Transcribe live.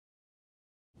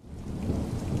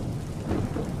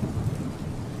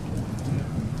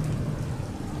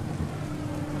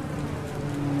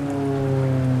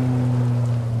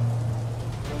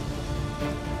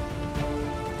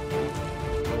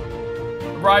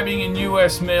arriving in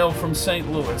U.S. mail from St.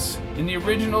 Louis in the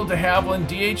original de Havilland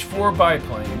DH-4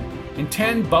 biplane and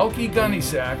 10 bulky gunny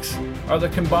sacks are the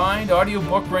combined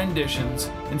audiobook renditions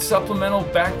and supplemental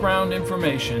background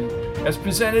information as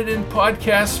presented in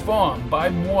podcast form by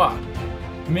moi,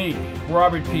 me,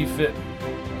 Robert P. Fitton.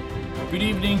 Good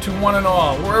evening to one and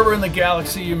all, wherever in the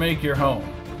galaxy you make your home.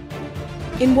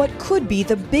 In what could be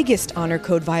the biggest honor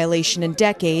code violation in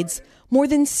decades, more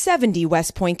than 70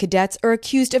 West Point cadets are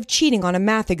accused of cheating on a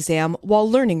math exam while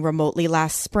learning remotely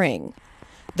last spring.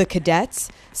 The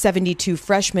cadets, 72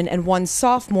 freshmen and 1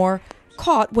 sophomore,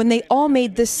 caught when they all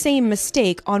made the same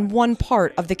mistake on one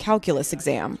part of the calculus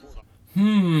exam.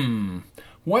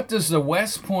 What does the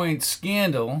West Point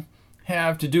scandal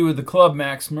have to do with the Club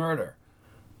Max murder?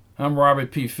 I'm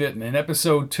Robert P. Fitton. In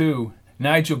Episode 2,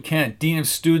 Nigel Kent, Dean of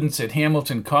Students at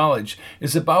Hamilton College,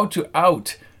 is about to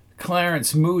out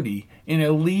Clarence Moody, an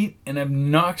elite and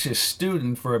obnoxious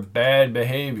student, for bad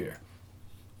behavior.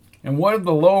 And what of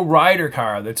the low rider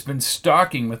car that's been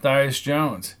stalking Matthias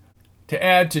Jones? To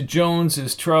add to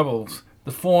Jones's troubles,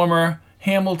 the former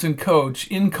Hamilton coach,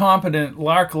 incompetent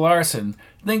Lark Larson,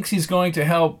 thinks he's going to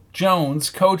help Jones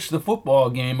coach the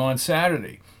football game on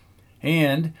Saturday.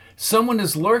 And someone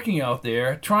is lurking out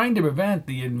there trying to prevent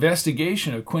the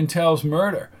investigation of Quintel's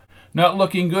murder. Not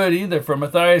looking good either for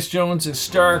Matthias Jones'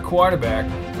 star quarterback,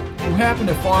 who happened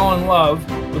to fall in love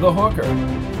with a hooker.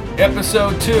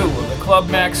 Episode 2 of the Club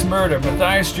Max Murder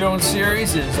Matthias Jones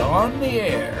series is on the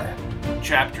air.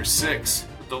 Chapter 6.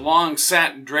 With the long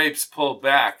satin drapes pulled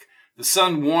back, the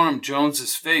sun warmed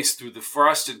Jones's face through the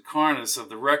frosted corners of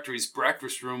the rectory's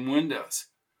breakfast room windows.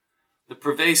 The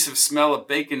pervasive smell of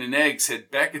bacon and eggs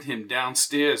had beckoned him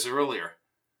downstairs earlier.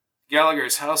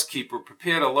 Gallagher's housekeeper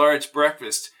prepared a large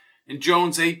breakfast, and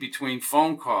Jones ate between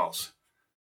phone calls.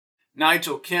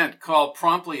 Nigel Kent called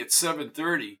promptly at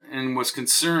 7:30 and was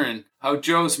concerned how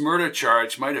Joe's murder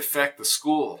charge might affect the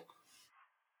school.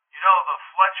 You know, the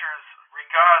Fletchers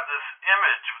regard this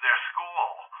image of their school.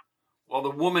 While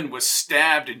the woman was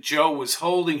stabbed and Joe was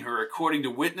holding her, according to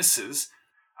witnesses.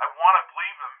 I want to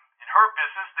believe them. In her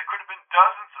business, there could have been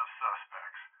dozens of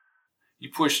suspects. He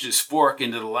pushed his fork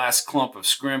into the last clump of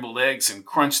scrambled eggs and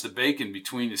crunched the bacon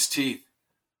between his teeth.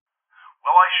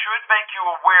 Well, I should make you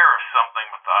aware of something,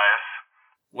 Matthias.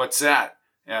 What's that?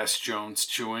 Asked Jones,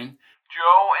 chewing.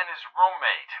 Joe and his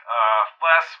roommate,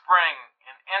 last spring,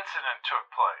 an incident took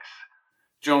place.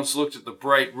 Jones looked at the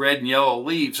bright red and yellow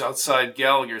leaves outside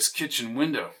Gallagher's kitchen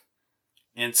window.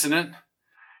 Incident?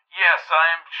 Yes,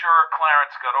 I'm sure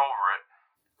Clarence got over it.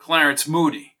 Clarence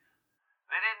Moody.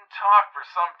 They didn't talk for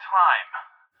some time,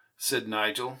 said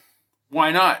Nigel. Why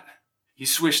not? He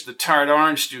swished the tart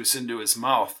orange juice into his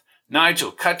mouth.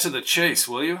 Nigel, cut to the chase,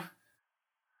 will you?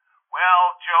 Well,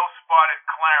 Joe spotted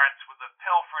Clarence with a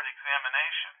pilfered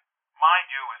examination. Mind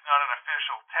you, it was not an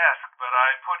official test, but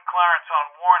I put Clarence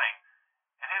on warning,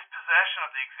 and his possession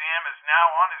of the exam is now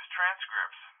on his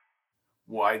transcripts.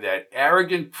 Why, that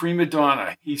arrogant prima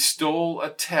donna. He stole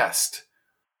a test.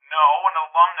 No, an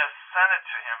alumnus sent it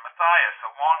to him, Matthias.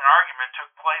 A long argument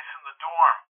took place in the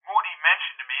dorm. Moody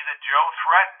mentioned to me that Joe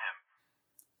threatened him.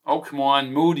 Oh, come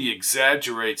on, Moody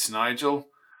exaggerates, Nigel.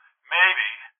 Maybe.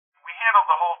 We handled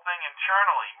the whole thing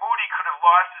internally. Moody could have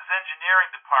lost his engineering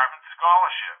department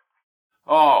scholarship.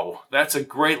 Oh, that's a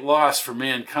great loss for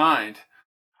mankind.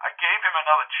 I gave him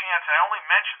another chance. I only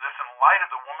mentioned this in light of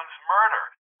the woman's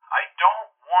murder. I don't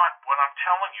want what I'm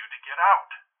telling you to get out.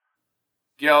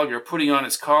 Gallagher, putting on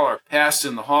his collar, passed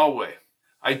in the hallway.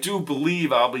 I do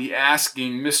believe I'll be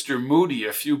asking Mr. Moody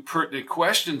a few pertinent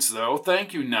questions, though.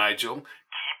 Thank you, Nigel.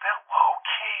 Keep it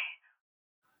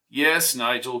low-key. Yes,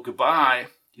 Nigel, goodbye.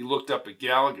 He looked up at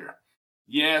Gallagher.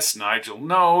 Yes, Nigel.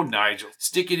 No, Nigel.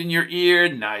 Stick it in your ear,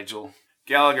 Nigel.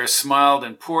 Gallagher smiled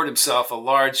and poured himself a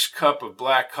large cup of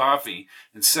black coffee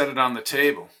and set it on the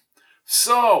table.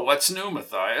 So, what's new,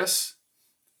 Matthias?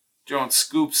 Jones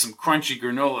scooped some crunchy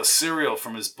granola cereal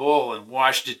from his bowl and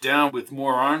washed it down with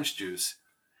more orange juice.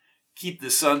 Keep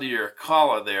this under your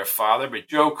collar there, Father, but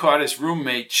Joe caught his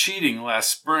roommate cheating last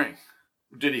spring.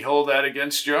 Did he hold that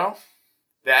against Joe?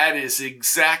 That is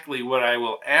exactly what I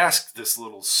will ask this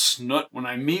little snoot when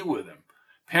I meet with him.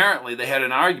 Apparently they had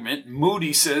an argument.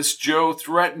 Moody says Joe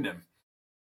threatened him.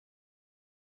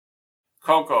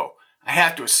 Coco, I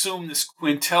have to assume this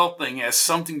Quintel thing has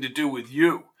something to do with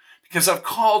you, because I've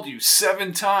called you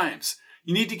 7 times.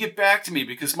 You need to get back to me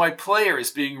because my player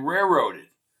is being railroaded.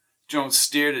 Jones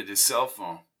stared at his cell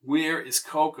phone. Where is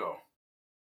Coco?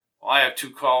 Well, I have 2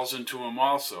 calls into him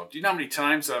also. Do you know how many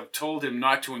times I've told him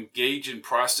not to engage in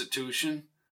prostitution?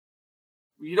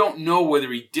 You don't know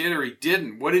whether he did or he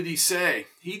didn't. What did he say?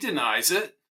 He denies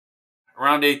it.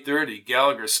 Around 8:30,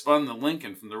 Gallagher spun the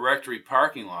Lincoln from the rectory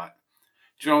parking lot.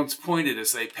 Jones pointed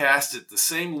as they passed it, the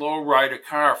same low-rider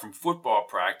car from football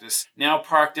practice, now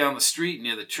parked down the street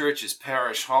near the church's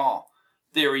parish hall.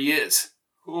 There he is.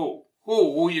 Who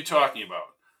are you talking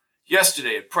about?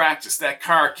 Yesterday at practice, that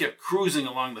car kept cruising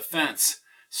along the fence.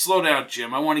 Slow down,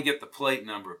 Jim. I want to get the plate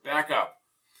number. Back up.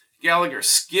 Gallagher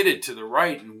skidded to the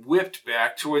right and whipped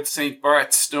back towards St.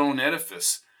 Bart's stone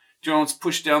edifice. Jones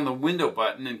pushed down the window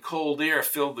button and cold air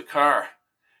filled the car.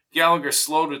 Gallagher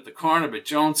slowed at the corner, but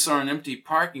Jones saw an empty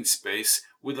parking space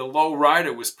where the low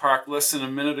rider was parked less than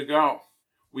a minute ago.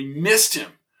 We missed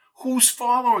him. Who's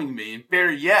following me? And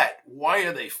better yet, why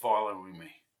are they following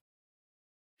me?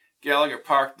 Gallagher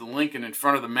parked the Lincoln in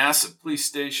front of the massive police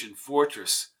station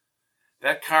fortress.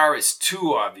 That car is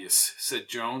too obvious, said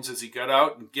Jones as he got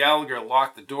out, and Gallagher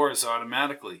locked the doors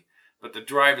automatically, but the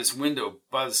driver's window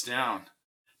buzzed down.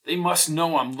 They must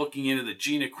know I'm looking into the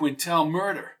Gina Quintel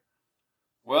murder.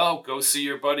 Well, go see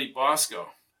your buddy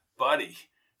Bosco. Buddy?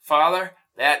 Father,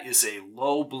 that is a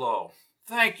low blow.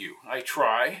 Thank you, I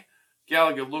try.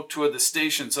 Gallagher looked toward the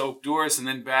station's oak doors and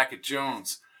then back at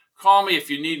Jones. Call me if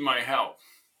you need my help.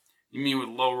 You mean with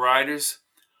low riders?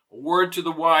 A word to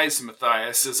the wise,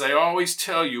 Matthias, as I always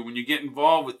tell you when you get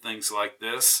involved with things like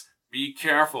this, be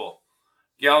careful.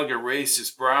 Gallagher raised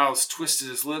his brows, twisted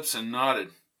his lips, and nodded.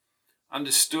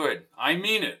 Understood. I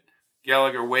mean it.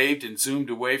 Gallagher waved and zoomed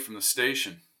away from the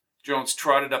station. Jones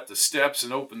trotted up the steps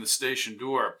and opened the station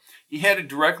door. He headed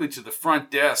directly to the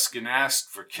front desk and asked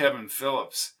for Kevin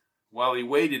Phillips. While he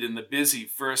waited in the busy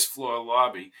first-floor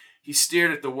lobby, he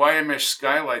stared at the wire mesh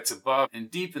skylights above,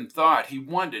 and deep in thought he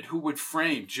wondered who would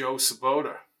frame Joe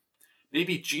Sabota.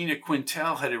 Maybe Gina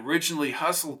Quintel had originally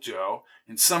hustled Joe,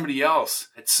 and somebody else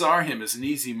had saw him as an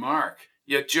easy mark.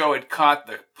 Yet Joe had caught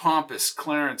the pompous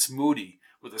Clarence Moody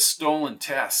with a stolen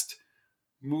test.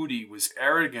 Moody was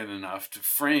arrogant enough to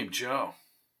frame Joe.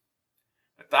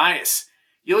 Matthias,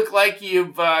 you look like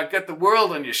you've got the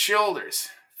world on your shoulders.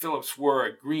 Phillips wore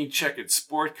a green-checkered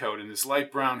sport coat, and his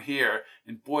light brown hair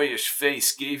and boyish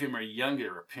face gave him a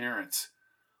younger appearance.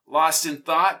 Lost in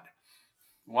thought?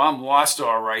 Well, I'm lost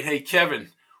all right. Hey, Kevin,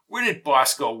 where did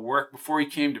Bosco work before he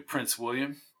came to Prince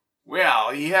William? Well,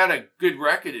 he had a good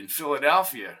record in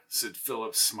Philadelphia, said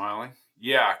Phillips, smiling.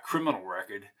 Yeah, criminal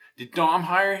record. Did Dom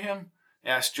hire him?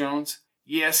 Asked Jones.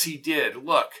 Yes, he did.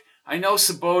 Look, I know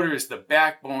Sabota is the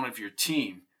backbone of your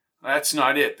team. That's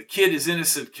not it. The kid is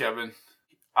innocent, Kevin.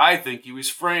 I think he was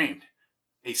framed.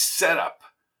 A setup.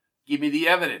 Give me the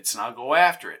evidence and I'll go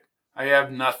after it. I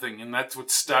have nothing, and that's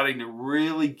what's starting to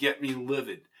really get me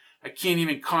livid. I can't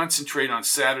even concentrate on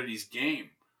Saturday's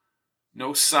game.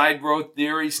 No side road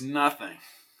theories, nothing.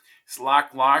 Is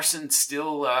Locke Larson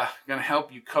still going to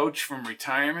help you coach from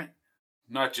retirement?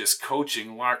 Not just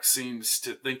coaching. Locke seems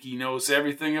to think he knows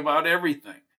everything about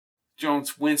everything.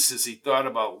 Jones winced as he thought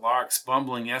about Locke's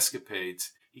bumbling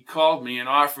escapades. He called me and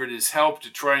offered his help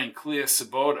to try and clear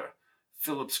Sabota.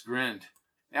 Phillips grinned.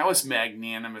 That was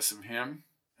magnanimous of him.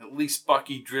 At least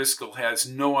Bucky Driscoll has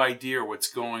no idea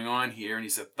what's going on here, and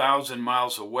he's 1,000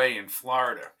 miles away in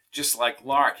Florida. Just like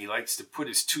Lark, he likes to put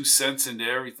his 2 cents into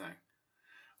everything.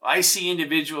 I see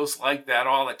individuals like that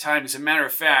all the time. As a matter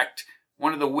of fact,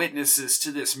 one of the witnesses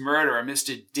to this murder, a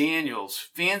Mr. Daniels,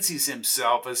 fancies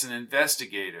himself as an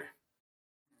investigator.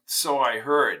 So I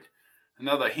heard.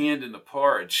 Another hand in the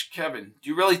porridge. Kevin, do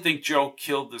you really think Joe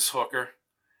killed this hooker?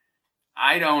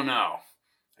 I don't know.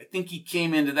 I think he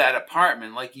came into that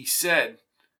apartment like he said.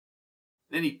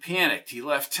 Then he panicked. He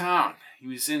left town. He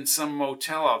was in some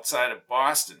motel outside of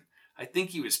Boston. I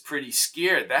think he was pretty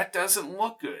scared. That doesn't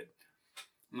look good.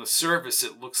 On the surface,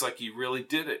 it looks like he really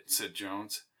did it, said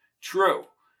Jones. True.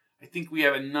 I think we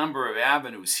have a number of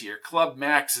avenues here. Club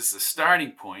Max is the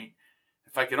starting point.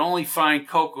 If I could only find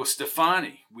Cocoa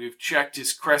Stefani. We've checked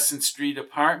his Crescent Street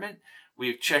apartment. We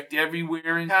have checked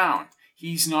everywhere in town.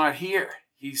 He's not here.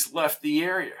 He's left the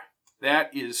area.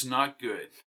 That is not good.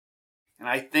 And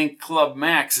I think Club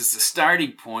Max is the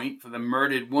starting point for the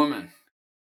murdered woman.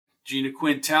 Gina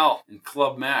Quintel and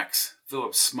Club Max.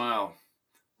 Phillips smiled.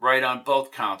 Right on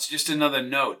both counts. Just another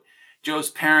note.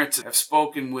 Joe's parents have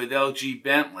spoken with L.G.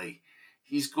 Bentley.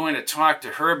 He's going to talk to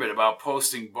Herbert about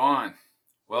posting bond.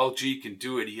 Well, G can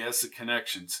do it. He has the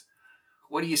connections.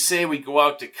 What do you say we go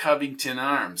out to Covington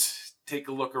Arms? Take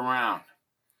a look around.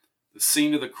 The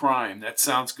scene of the crime. That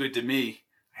sounds good to me.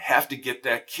 I have to get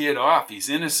that kid off. He's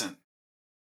innocent.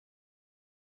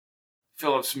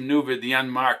 Phillips maneuvered the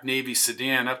unmarked Navy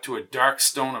sedan up to a dark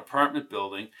stone apartment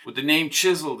building with the name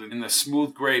chiseled in the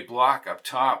smooth gray block up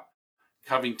top.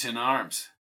 Covington Arms.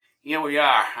 Here we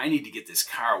are. I need to get this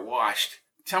car washed.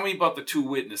 Tell me about the 2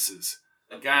 witnesses.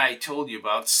 The guy I told you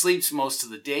about sleeps most of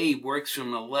the day. He works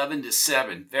from 11 to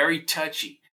 7. Very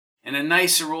touchy. And a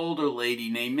nicer older lady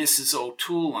named Mrs.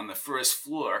 O'Toole on the first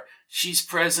floor. She's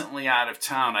presently out of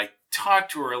town. I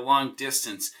talked to her a long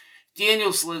distance.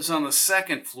 Daniels lives on the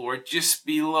second floor, just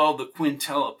below the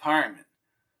Quintel apartment.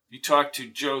 You talked to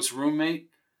Joe's roommate,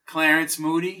 Clarence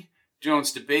Moody?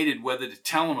 Jones debated whether to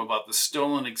tell him about the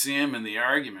stolen exam and the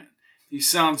argument. He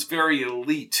sounds very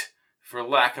elite, for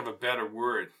lack of a better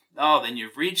word. Oh, then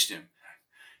you've reached him.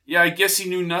 Yeah, I guess he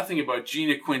knew nothing about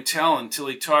Gina Quintel until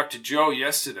he talked to Joe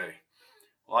yesterday.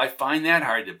 Well, I find that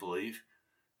hard to believe.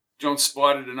 Jones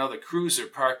spotted another cruiser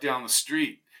parked down the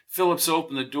street. Phillips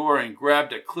opened the door and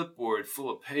grabbed a clipboard full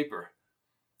of paper.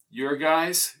 Your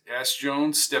guys? Asked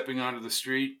Jones, stepping onto the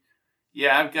street.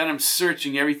 Yeah, I've got him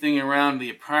searching everything around the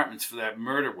apartments for that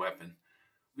murder weapon.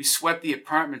 We swept the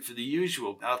apartment for the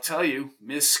usual. I'll tell you,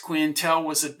 Miss Quintel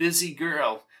was a busy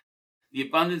girl. The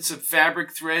abundance of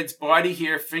fabric threads, body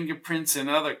hair, fingerprints, and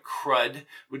other crud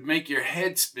would make your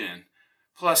head spin.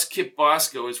 Plus, Kip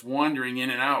Bosco is wandering in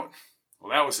and out.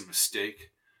 Well, that was a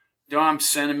mistake. Dom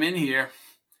sent him in here.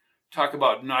 Talk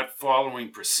about not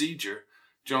following procedure.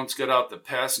 Jones got out the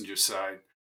passenger side.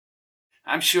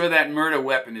 I'm sure that murder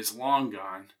weapon is long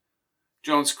gone.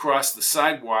 Jones crossed the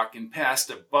sidewalk and passed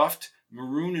a buffed,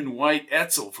 maroon and white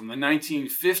Etzel from the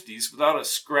 1950s without a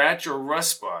scratch or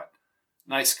rust spot.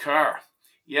 Nice car.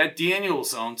 Yeah,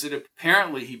 Daniels owns it.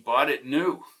 Apparently he bought it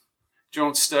new.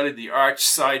 Jones studied the arched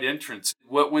side entrance.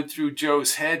 What went through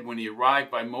Joe's head when he arrived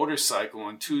by motorcycle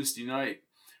on Tuesday night?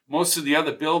 Most of the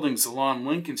other buildings along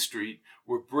Lincoln Street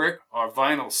were brick or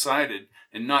vinyl sided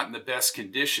and not in the best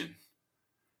condition.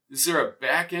 Is there a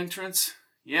back entrance?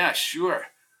 Yeah, sure.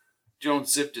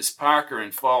 Jones zipped his parka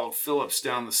and followed Phillips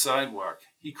down the sidewalk.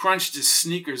 He crunched his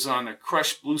sneakers on a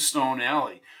crushed bluestone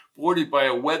alley, bordered by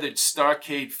a weathered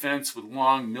stockade fence with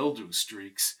long mildew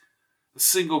streaks. A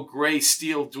single gray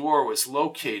steel door was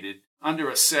located under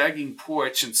a sagging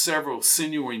porch and several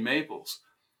sinewy maples.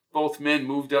 Both men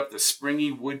moved up the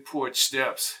springy wood porch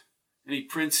steps. Any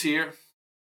prints here?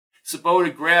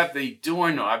 Sabota grabbed the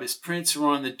doorknob. His prints are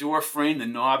on the door frame, the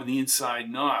knob, and the inside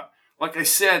knob. Like I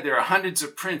said, there are hundreds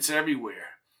of prints everywhere.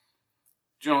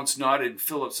 Jones nodded and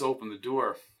Phillips opened the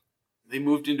door. They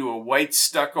moved into a white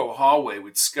stucco hallway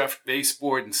with scuffed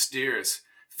baseboard and stairs.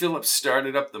 Phillips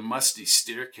started up the musty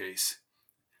staircase.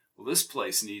 Well, this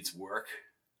place needs work.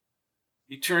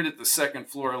 He turned at the second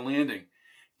floor landing.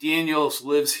 Daniels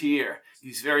lives here.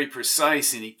 He's very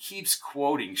precise, and he keeps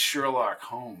quoting Sherlock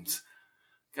Holmes.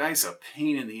 Guy's a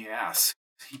pain in the ass.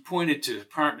 He pointed to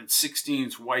apartment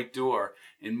 16's white door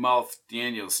and mouthed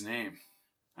Daniels' name.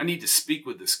 I need to speak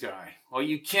with this guy. Well,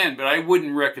 you can, but I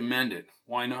wouldn't recommend it.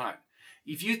 Why not?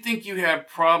 If you think you have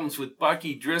problems with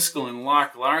Bucky Driscoll and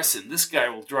Locke Larson, this guy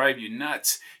will drive you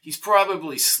nuts. He's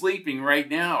probably sleeping right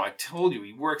now. I told you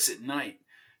he works at night.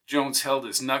 Jones held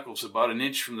his knuckles about an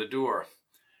inch from the door.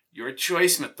 Your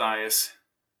choice, Matthias.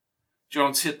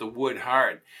 Jones hit the wood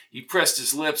hard. He pressed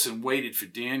his lips and waited for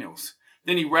Daniels.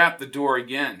 Then he rapped the door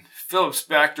again. Phillips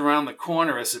backed around the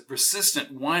corner as a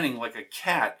persistent whining like a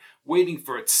cat waiting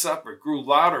for its supper grew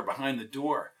louder behind the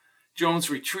door. Jones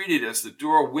retreated as the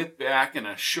door whipped back and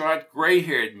a short,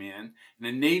 gray-haired man in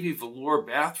a navy velour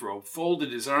bathrobe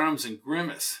folded his arms and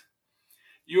grimaced.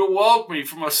 You awoke me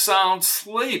from a sound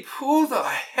sleep. Who the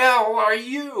hell are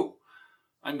you?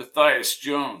 I'm Matthias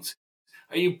Jones.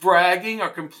 Are you bragging or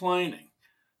complaining?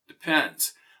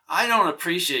 Depends. I don't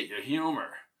appreciate your humor.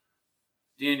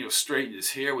 Daniel straightened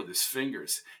his hair with his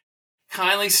fingers.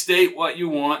 Kindly state what you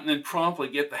want and then promptly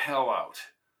get the hell out.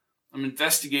 I'm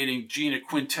investigating Gina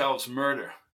Quintel's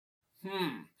murder.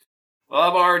 Well,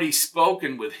 I've already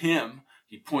spoken with him.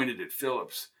 He pointed at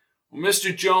Phillips. Well,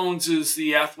 Mr. Jones is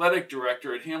the athletic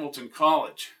director at Hamilton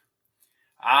College.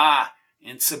 Ah,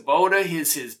 and Sabota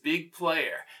is his big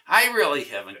player. I really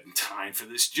haven't time for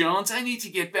this, Jones. I need to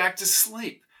get back to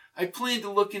sleep. I plan to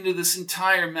look into this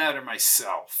entire matter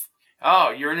myself.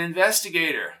 Oh, you're an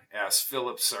investigator? Asked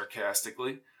Phillips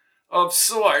sarcastically. Of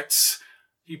sorts.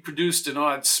 He produced an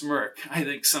odd smirk. I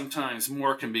think sometimes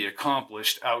more can be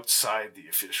accomplished outside the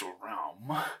official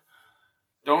realm.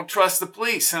 Don't trust the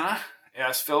police, huh?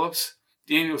 Asked Phillips.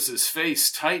 Daniels'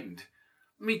 face tightened.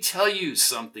 Let me tell you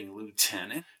something,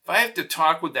 Lieutenant. If I have to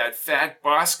talk with that fat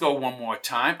Bosco one more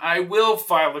time, I will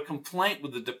file a complaint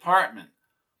with the department.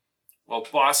 Well,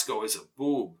 Bosco is a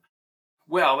boob.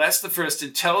 Well, that's the first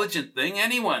intelligent thing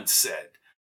anyone said.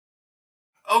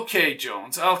 Okay,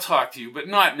 Jones, I'll talk to you, but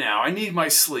not now. I need my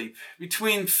sleep.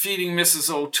 Between feeding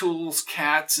Mrs. O'Toole's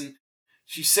cats and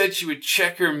she said she would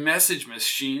check her message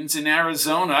machines in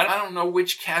Arizona. I don't know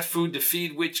which cat food to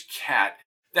feed which cat.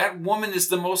 That woman is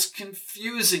the most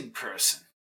confusing person.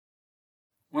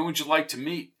 When would you like to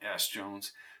meet? Asked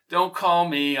Jones. Don't call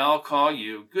me, I'll call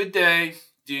you. Good day.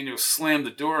 Daniel slammed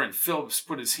the door and Phillips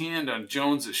put his hand on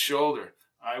Jones's shoulder.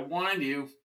 I warned you.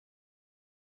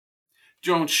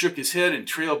 Jones shook his head and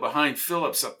trailed behind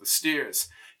Phillips up the stairs.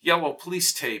 Yellow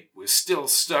police tape was still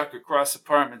stuck across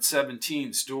apartment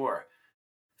 17's door.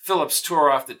 Phillips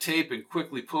tore off the tape and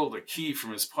quickly pulled a key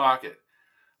from his pocket.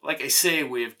 Like I say,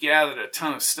 we have gathered a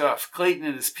ton of stuff. Clayton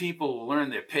and his people will earn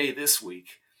their pay this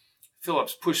week.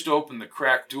 Phillips pushed open the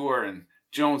cracked door and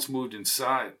Jones moved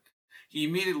inside. He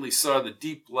immediately saw the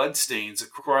deep blood stains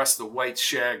across the white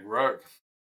shag rug.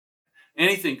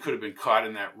 Anything could have been caught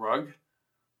in that rug.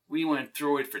 We went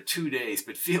through it for 2 days,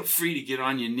 but feel free to get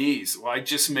on your knees. Well, I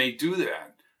just may do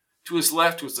that. To his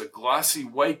left was a glossy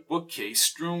white bookcase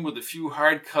strewn with a few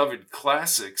hard-covered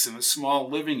classics and a small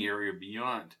living area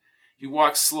beyond. He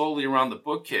walked slowly around the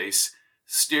bookcase,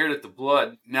 stared at the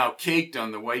blood, now caked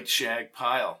on the white shag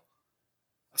pile.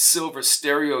 A silver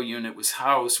stereo unit was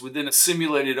housed within a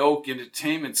simulated oak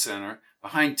entertainment center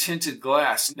behind tinted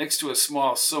glass next to a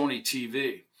small Sony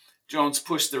TV. Jones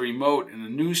pushed the remote and the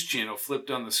news channel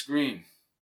flipped on the screen.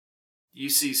 You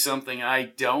see something I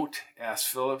don't? Asked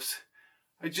Phillips.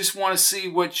 I just want to see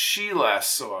what she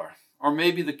last saw. Or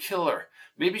maybe the killer.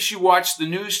 Maybe she watched the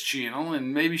news channel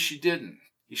and maybe she didn't.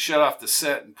 He shut off the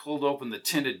set and pulled open the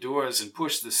tinted doors and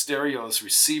pushed the stereo's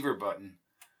receiver button.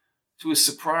 To his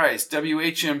surprise,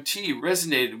 WHMT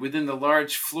resonated within the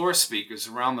large floor speakers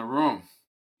around the room.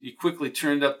 He quickly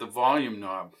turned up the volume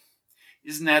knob.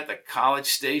 Isn't that the college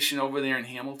station over there in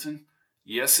Hamilton?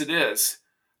 Yes, it is.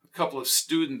 A couple of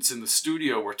students in the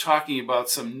studio were talking about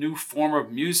some new form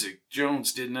of music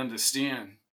Jones didn't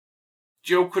understand.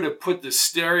 Joe could have put the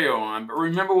stereo on, but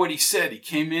remember what he said. He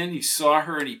came in, he saw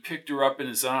her, and he picked her up in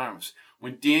his arms.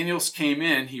 When Daniels came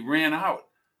in, he ran out.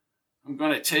 I'm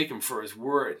going to take him for his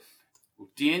word. Well,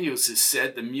 Daniels has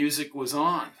said the music was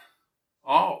on.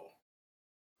 Oh.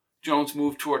 Jones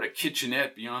moved toward a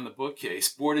kitchenette beyond the bookcase,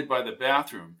 bordered by the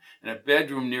bathroom, and a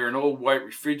bedroom near an old white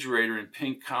refrigerator and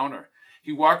pink counter.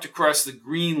 He walked across the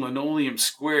green linoleum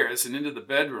squares and into the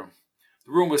bedroom.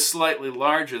 The room was slightly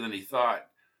larger than he thought.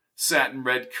 Satin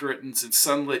red curtains and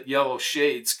sunlit yellow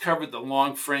shades covered the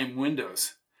long frame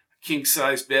windows. A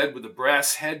king-size bed with a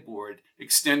brass headboard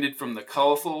extended from the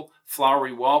colorful,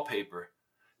 flowery wallpaper.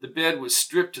 The bed was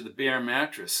stripped to the bare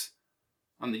mattress.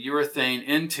 On the urethane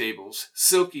end tables,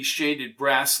 silky shaded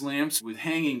brass lamps with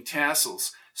hanging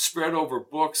tassels spread over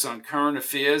books on current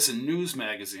affairs and news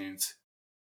magazines.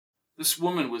 This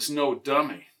woman was no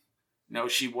dummy. No,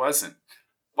 she wasn't.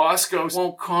 Bosco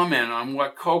won't comment on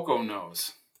what Coco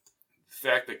knows. The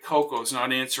fact that Coco's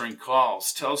not answering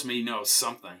calls tells me he knows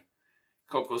something.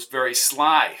 Coco's very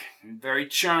sly and very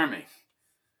charming.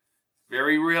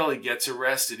 Very rarely gets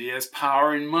arrested. He has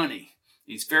power and money.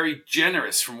 He's very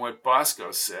generous from what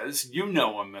Bosco says. You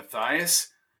know him, Matthias.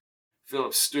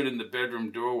 Phillips stood in the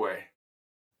bedroom doorway.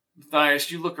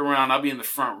 Matthias, you look around. I'll be in the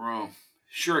front room.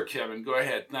 Sure, Kevin. Go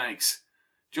ahead. Thanks.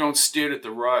 Jones stared at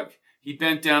the rug. He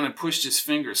bent down and pushed his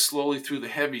fingers slowly through the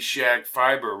heavy shag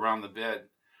fiber around the bed.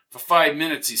 For 5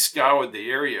 minutes he scoured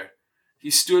the area. He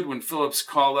stood when Phillips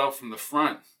called out from the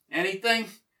front. Anything?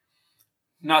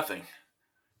 Nothing.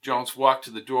 Jones walked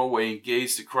to the doorway and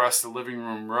gazed across the living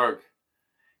room rug.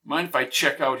 Mind if I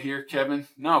check out here, Kevin?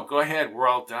 No, go ahead. We're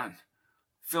all done.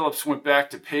 Phillips went back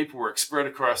to paperwork spread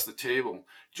across the table.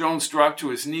 Jones dropped to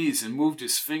his knees and moved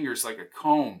his fingers like a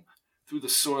comb through the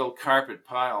soiled carpet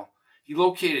pile. He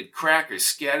located crackers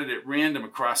scattered at random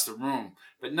across the room,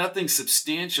 but nothing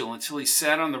substantial until he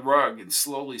sat on the rug and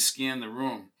slowly scanned the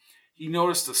room. He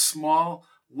noticed a small,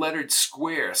 lettered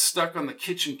square stuck on the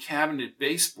kitchen cabinet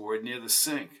baseboard near the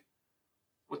sink.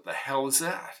 What the hell is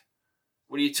that?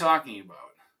 What are you talking about?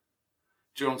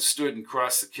 Jones stood and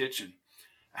crossed the kitchen.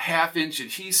 A half-inch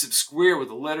adhesive square with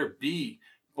the letter B,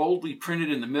 boldly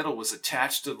printed in the middle, was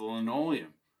attached to the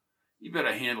linoleum. You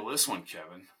better handle this one,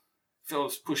 Kevin.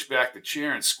 Phillips pushed back the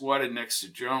chair and squatted next to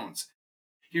Jones.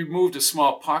 He removed a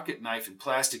small pocket knife and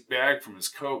plastic bag from his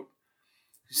coat.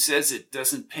 Who says it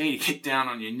doesn't pay to get down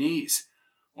on your knees?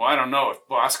 Well, I don't know if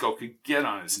Bosco could get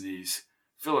on his knees.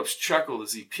 Phillips chuckled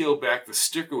as he peeled back the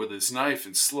sticker with his knife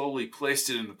and slowly placed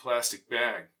it in the plastic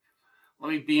bag. Let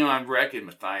me be on record,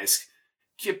 Matthias.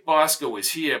 Kip Bosco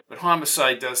was here, but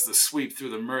homicide does the sweep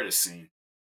through the murder scene.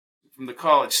 From the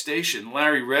college station,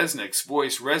 Larry Resnick's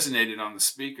voice resonated on the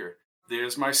speaker.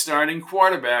 There's my starting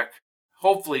quarterback.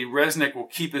 Hopefully, Resnick will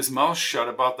keep his mouth shut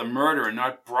about the murder and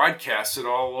not broadcast it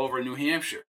all over New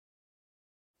Hampshire.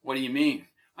 What do you mean?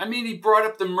 I mean, he brought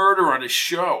up the murder on his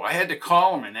show. I had to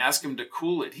call him and ask him to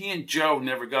cool it. He and Joe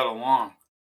never got along.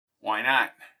 Why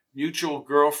not? Mutual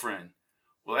girlfriend.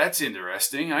 Well, that's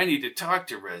interesting. I need to talk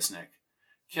to Resnick.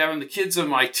 Kevin, the kid's on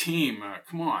my team.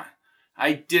 Come on.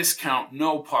 I discount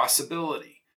no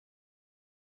possibility.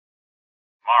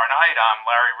 Tomorrow night, I'm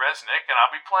Larry Resnick, and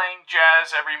I'll be playing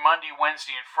jazz every Monday,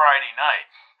 Wednesday, and Friday night.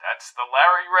 That's the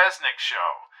Larry Resnick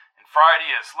Show. And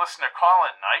Friday is listener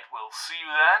call-in night. We'll see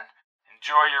you then.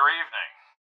 Enjoy your evening.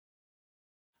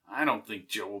 I don't think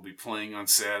Joe will be playing on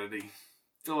Saturday.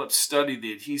 Phillips studied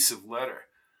the adhesive letter.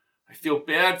 I feel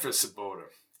bad for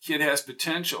Sabota. Kid has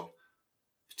potential.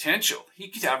 Potential? He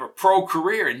could have a pro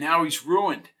career, and now he's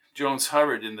ruined. Jones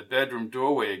hovered in the bedroom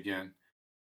doorway again.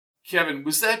 Kevin,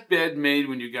 was that bed made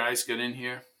when you guys got in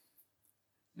here?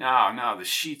 No, the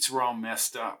sheets were all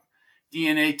messed up.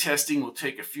 DNA testing will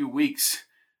take a few weeks.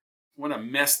 What a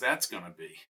mess that's going to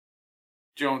be.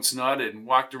 Jones nodded and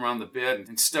walked around the bed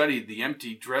and studied the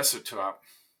empty dresser top.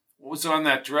 What was on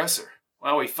that dresser?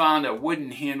 Well, we found a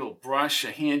wooden-handled brush,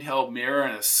 a handheld mirror,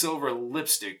 and a silver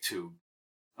lipstick tube.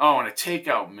 Oh, and a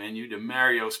takeout menu to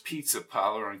Mario's Pizza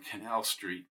Parlor on Canal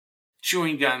Street.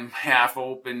 Chewing gum half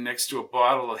open next to a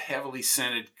bottle of heavily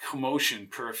scented commotion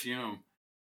perfume.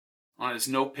 On his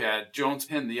notepad, Jones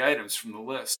penned the items from the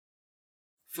list.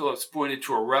 Phillips pointed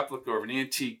to a replica of an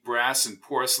antique brass and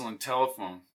porcelain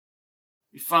telephone.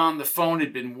 We found the phone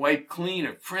had been wiped clean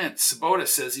of print. Sabota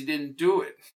says he didn't do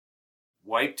it.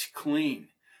 Wiped clean.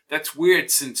 That's weird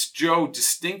since Joe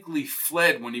distinctly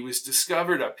fled when he was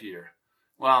discovered up here.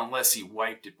 Well, unless he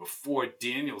wiped it before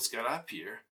Daniels got up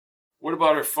here. What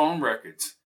about her phone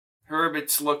records?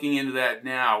 Herbert's looking into that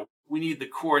now. We need the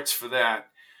courts for that.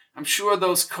 I'm sure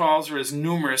those calls are as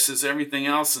numerous as everything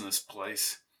else in this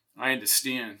place. I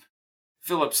understand.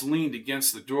 Phillips leaned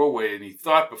against the doorway and he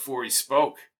thought before he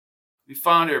spoke. We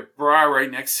found her bra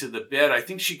right next to the bed. I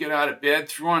think she got out of bed,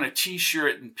 threw on a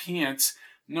t-shirt and pants,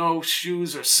 no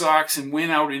shoes or socks, and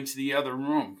went out into the other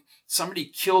room. Somebody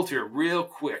killed her real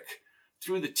quick,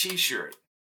 through the t-shirt.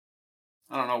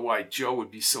 I don't know why Joe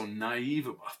would be so naive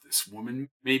about this woman.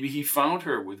 Maybe he found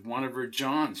her with one of her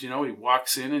Johns. He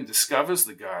walks in and discovers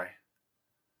the guy.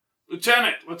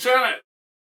 Lieutenant!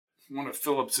 One of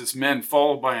Phillips's men,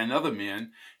 followed by another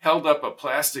man, held up a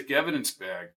plastic evidence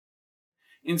bag.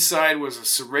 Inside was a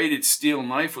serrated steel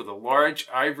knife with a large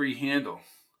ivory handle.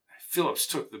 Phillips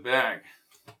took the bag.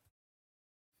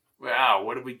 Wow,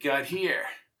 what have we got here?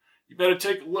 You better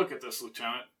take a look at this,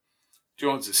 Lieutenant.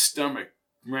 Jones's stomach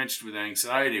wrenched with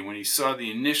anxiety when he saw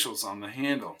the initials on the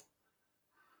handle.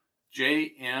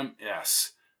 JMS.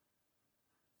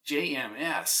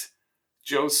 JMS.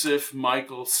 Joseph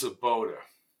Michael Sabota,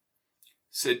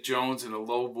 said Jones in a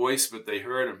low voice, but they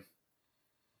heard him.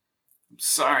 I'm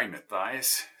sorry,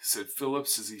 Matthias, said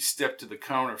Phillips as he stepped to the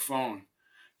counter phone.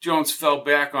 Jones fell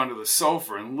back onto the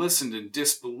sofa and listened in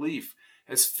disbelief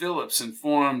as Phillips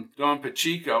informed Don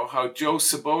Pacheco how Joe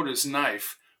Sabota's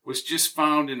knife was just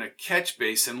found in a catch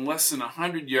basin less than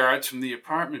 100 yards from the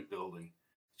apartment building.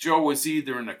 Joe was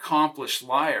either an accomplished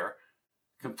liar,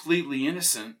 completely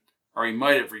innocent, or he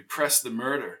might have repressed the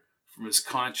murder from his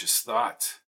conscious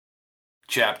thoughts.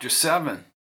 Chapter 7.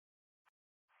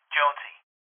 Jonesy,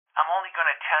 I'm only going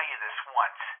to tell you this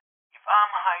once. If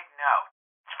I'm hiding out,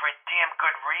 it's for a damn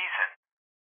good reason.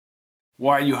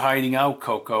 Why are you hiding out,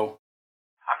 Coco?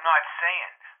 I'm not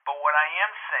saying, but what I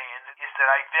am saying is that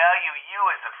I value you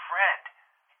as a friend.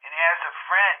 And as a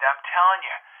friend, I'm telling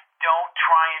you, don't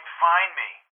try and find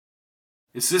me.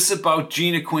 Is this about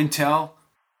Gina Quintel?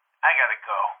 I gotta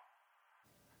go.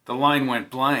 The line went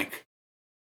blank.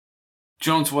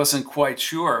 Jones wasn't quite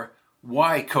sure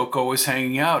why Coco was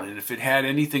hanging out and if it had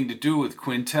anything to do with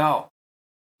Quintel.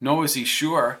 Nor was he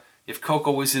sure if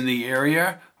Coco was in the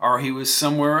area or he was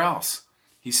somewhere else.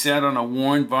 He sat on a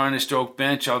worn, varnished oak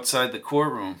bench outside the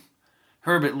courtroom.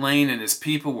 Herbert Lane and his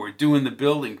people were doing the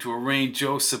building to arraign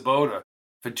Joe Sabota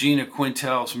for Gina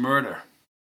Quintel's murder.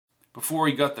 Before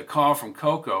he got the call from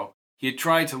Coco, he had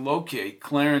tried to locate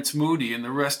Clarence Moody and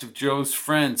the rest of Joe's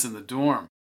friends in the dorm.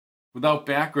 Without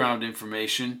background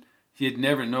information, he'd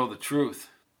never know the truth.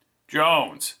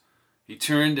 Jones! He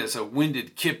turned as a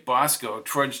winded Kip Bosco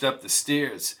trudged up the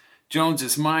stairs.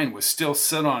 Jones's mind was still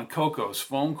set on Coco's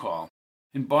phone call.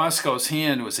 In Bosco's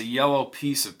hand was a yellow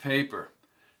piece of paper.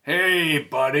 Hey,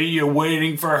 buddy, you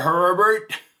waiting for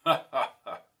Herbert?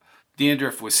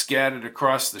 Dandruff was scattered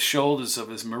across the shoulders of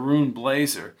his maroon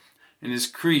blazer, and his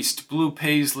creased blue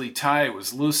paisley tie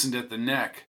was loosened at the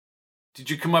neck. Did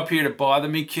you come up here to bother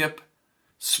me, Kip?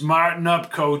 Smarten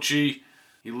up, Coachy.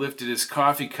 He lifted his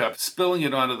coffee cup, spilling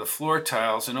it onto the floor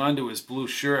tiles and onto his blue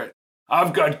shirt.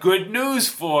 I've got good news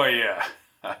for you.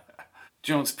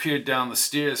 Jones peered down the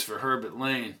stairs for Herbert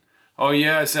Lane. Oh,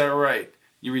 yeah, is that right?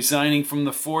 You resigning from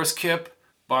the force, Kip?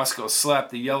 Bosco slapped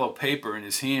the yellow paper in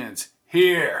his hands.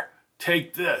 Here,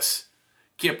 take this.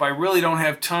 Kip, I really don't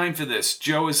have time for this.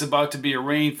 Joe is about to be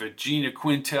arraigned for Gina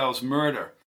Quintel's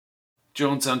murder.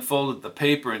 Jones unfolded the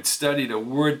paper and studied a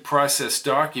word processed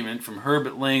document from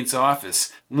Herbert Lane's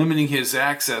office, limiting his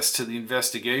access to the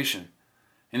investigation.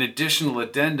 An additional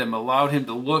addendum allowed him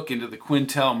to look into the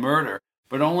Quintel murder,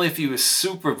 but only if he was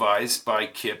supervised by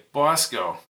Kip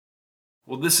Bosco.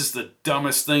 Well, this is the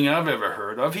dumbest thing I've ever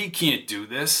heard of. He can't do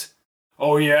this.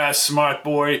 Oh yeah, smart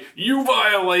boy, you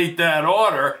violate that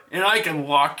order and I can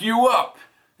lock you up.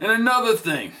 And another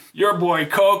thing, your boy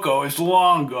Coco is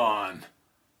long gone.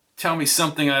 Tell me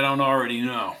something I don't already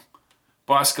know.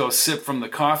 Bosco sipped from the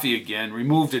coffee again,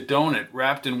 removed a donut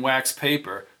wrapped in wax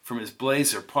paper from his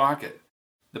blazer pocket.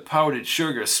 The powdered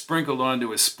sugar sprinkled onto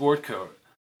his sport coat.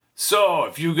 So,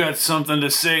 if you got something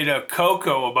to say to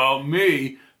Coco about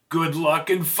me, good luck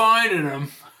in finding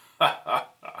him.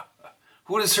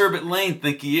 Who does Herbert Lane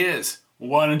think he is?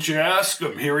 Why don't you ask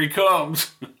him? Here he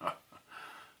comes.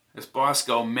 As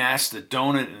Bosco mashed the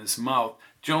donut in his mouth,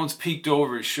 Jones peeked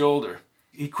over his shoulder.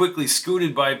 He quickly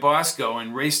scooted by Bosco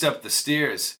and raced up the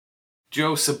stairs.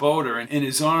 Joe Sabota, in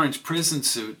his orange prison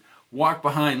suit, walked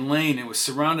behind Lane and was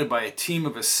surrounded by a team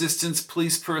of assistants,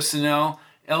 police personnel,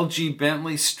 L.G.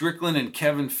 Bentley, Strickland, and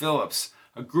Kevin Phillips.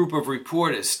 A group of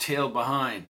reporters tailed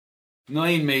behind.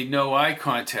 Lane made no eye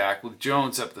contact with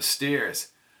Jones up the stairs.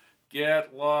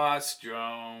 Get lost,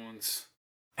 Jones.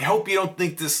 I hope you don't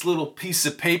think this little piece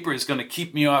of paper is going to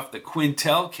keep me off the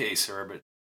Quintel case, Herbert.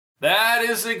 That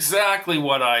is exactly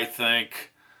what I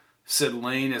think, said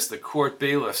Lane as the court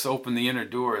bailiffs opened the inner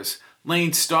doors.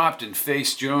 Lane stopped and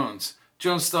faced Jones.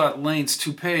 Jones thought Lane's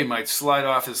toupee might slide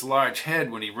off his large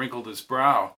head when he wrinkled his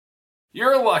brow.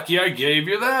 You're lucky I gave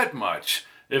you that much.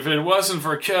 If it wasn't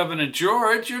for Kevin and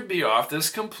George, you'd be off this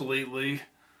completely.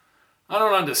 I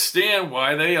don't understand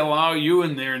why they allow you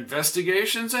in their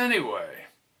investigations anyway.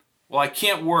 Well, I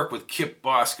can't work with Kip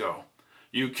Bosco.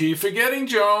 You keep forgetting,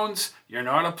 Jones. You're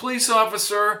not a police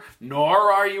officer,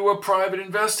 nor are you a private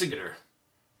investigator.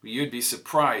 You'd be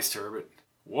surprised, Herbert.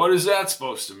 What is that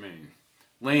supposed to mean?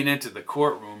 Lane entered the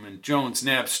courtroom, and Jones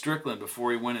nabbed Strickland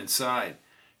before he went inside.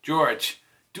 George,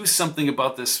 do something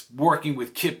about this working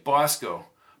with Kip Bosco.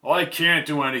 Well, I can't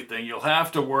do anything. You'll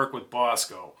have to work with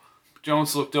Bosco.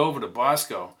 Jones looked over to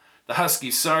Bosco. The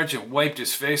husky sergeant wiped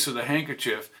his face with a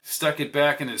handkerchief, stuck it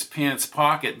back in his pants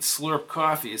pocket, and slurped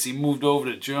coffee as he moved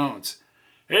over to Jones.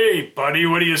 Hey, buddy,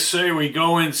 what do you say we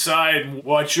go inside and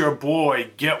watch your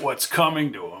boy get what's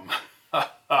coming to him?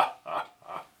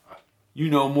 You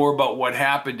know more about what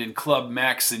happened in Club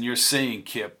Max than you're saying,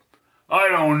 Kip. I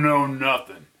don't know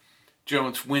nothing.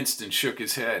 Jones winced and shook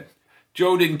his head.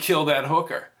 Joe didn't kill that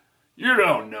hooker. You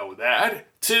don't know that.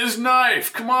 'Tis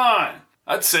knife, come on.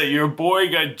 I'd say your boy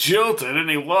got jilted and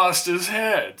he lost his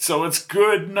head, so it's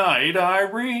good night,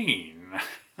 Irene.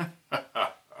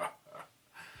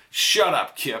 Shut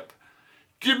up, Kip.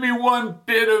 Give me one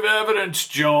bit of evidence,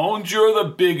 Jones. You're the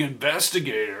big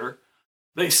investigator.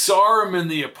 They saw him in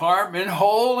the apartment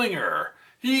holding her.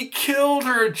 He killed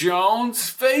her, Jones.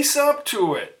 Face up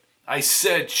to it. I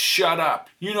said shut up.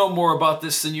 You know more about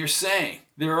this than you're saying.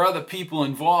 There are other people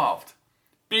involved.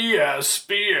 BS,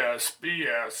 BS,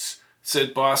 BS,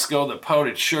 said Bosco, the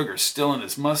powdered sugar still in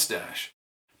his mustache.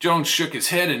 Jones shook his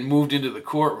head and moved into the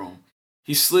courtroom.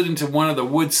 He slid into one of the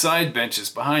wood side benches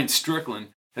behind Strickland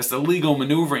as the legal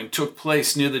maneuvering took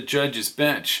place near the judge's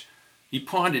bench. He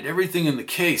pondered everything in the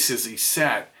case as he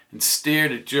sat and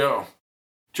stared at Joe.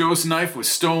 Joe's knife was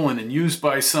stolen and used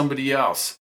by somebody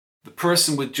else. The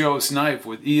person with Joe's knife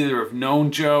would either have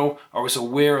known Joe or was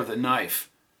aware of the knife.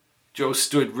 Joe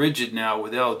stood rigid now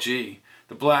with LG.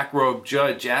 The black-robed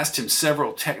judge asked him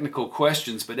several technical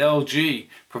questions, but LG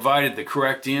provided the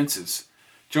correct answers.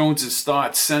 Jones's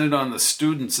thoughts centered on the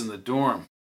students in the dorm.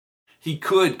 He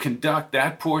could conduct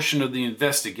that portion of the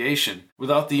investigation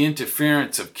without the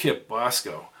interference of Kip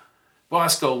Bosco.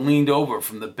 Bosco leaned over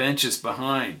from the benches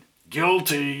behind.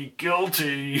 Guilty,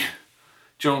 guilty.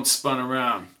 Jones spun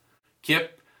around.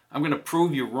 Kip, I'm going to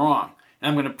prove you wrong, and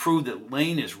I'm going to prove that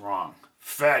Lane is wrong.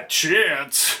 Fat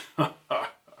chance.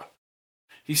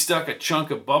 He stuck a chunk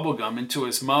of bubblegum into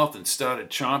his mouth and started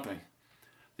chomping.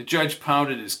 The judge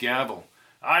pounded his gavel.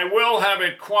 I will have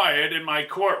it quiet in my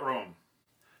courtroom.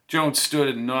 Jones stood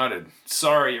and nodded.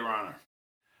 Sorry, Your Honor.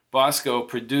 Bosco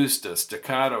produced a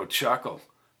staccato chuckle.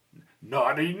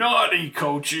 Naughty, naughty,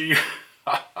 Coachy.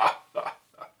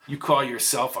 You call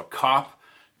yourself a cop?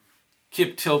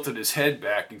 Kip tilted his head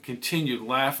back and continued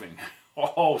laughing.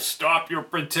 Oh, stop your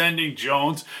pretending,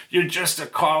 Jones. You're just a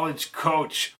college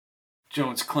coach.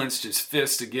 Jones clenched his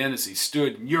fist again as he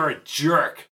stood. "You're a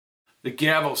jerk." The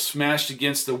gavel smashed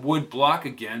against the wood block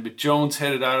again, but Jones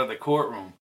headed out of the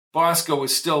courtroom. Bosco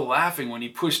was still laughing when he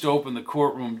pushed open the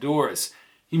courtroom doors.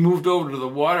 He moved over to the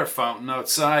water fountain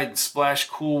outside and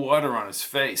splashed cool water on his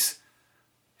face.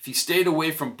 If he stayed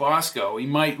away from Bosco, he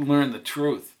might learn the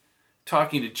truth.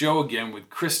 Talking to Joe again would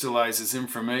crystallize his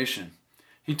information.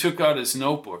 He took out his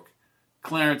notebook.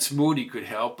 Clarence Moody could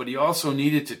help, but he also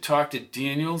needed to talk to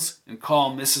Daniels and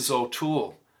call Mrs.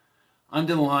 O'Toole.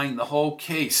 Underlying the whole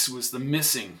case was the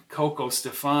missing Cocoa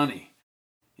Stefani.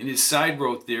 In his side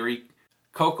road theory,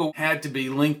 Coco had to be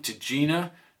linked to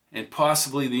Gina and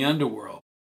possibly the underworld.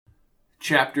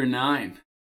 Chapter 9.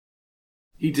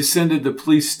 He descended the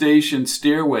police station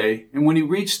stairway, and when he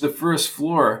reached the first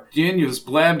floor, Daniels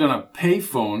blabbed on a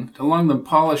payphone along the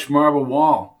polished marble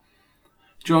wall.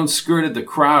 Jones skirted the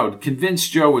crowd,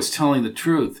 convinced Joe was telling the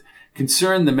truth,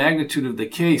 concerned the magnitude of the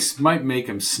case might make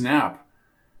him snap.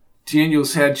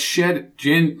 Daniels had shed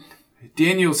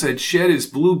his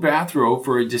blue bathrobe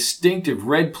for a distinctive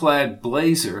red-plaid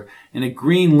blazer and a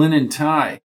green linen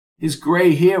tie. His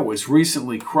gray hair was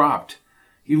recently cropped.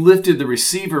 He lifted the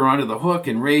receiver onto the hook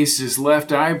and raised his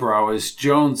left eyebrow as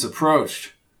Jones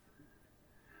approached.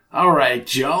 "All right,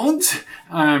 Jones,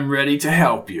 I'm ready to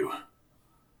help you."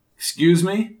 "Excuse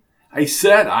me?" "I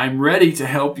said I'm ready to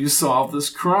help you solve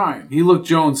this crime." He looked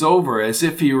Jones over as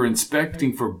if he were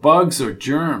inspecting for bugs or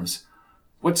germs.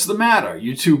 "What's the matter?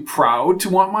 You too proud to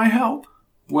want my help?"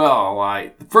 "Well,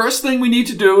 the first thing we need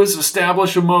to do is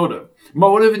establish a motive.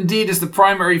 Motive, indeed, is the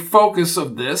primary focus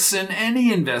of this and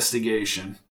any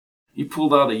investigation." He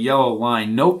pulled out a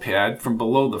yellow-lined notepad from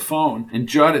below the phone and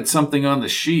jotted something on the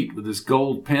sheet with his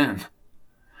gold pen.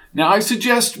 "Now, I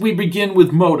suggest we begin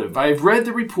with motive. I've read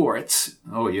the reports."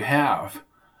 "Oh, you have?"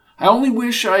 "I only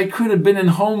wish I could have been in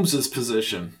Holmes's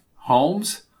position."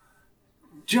 "Holmes?"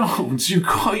 "Jones, you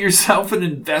call yourself an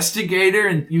investigator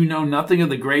and you know nothing of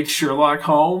the great Sherlock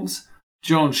Holmes?"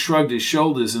 Jones shrugged his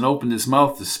shoulders and opened his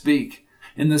mouth to speak.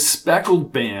 "In the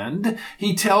speckled band,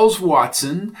 he tells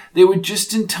Watson they were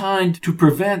just in time to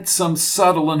prevent some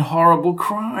subtle and horrible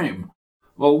crime."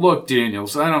 "Well, look,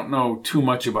 Daniels, I don't know too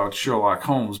much about Sherlock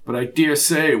Holmes, but I dare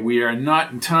say we are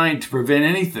not in time to prevent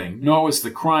anything, nor was the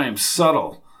crime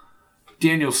subtle."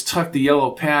 Daniels tucked the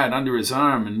yellow pad under his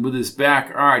arm and, with his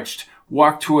back arched,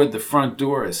 walked toward the front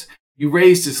doors. He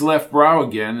raised his left brow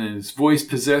again, and his voice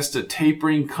possessed a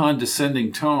tapering,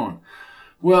 condescending tone.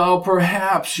 "Well,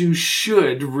 perhaps you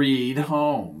should read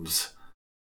Holmes."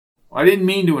 "I didn't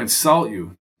mean to insult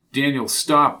you." Daniels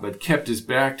stopped, but kept his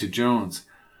back to Jones.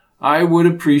 "I would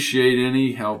appreciate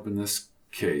any help in this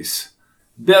case."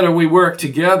 "Better we work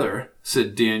together,"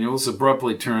 said Daniels,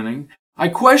 abruptly turning. "I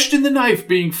question the knife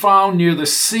being found near the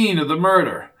scene of the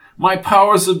murder. My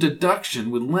powers of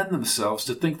deduction would lend themselves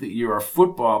to think that you're a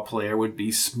football player would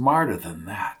be smarter than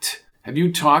that. Have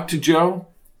you talked to Joe?"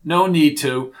 "No need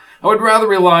to. I would rather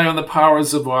rely on the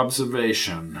powers of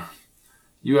observation."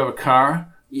 "You have a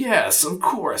car?" "Yes, of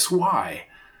course. Why?"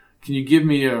 "Can you give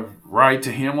me a ride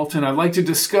to Hamilton? I'd like to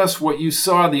discuss what you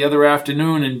saw the other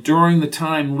afternoon and during the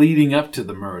time leading up to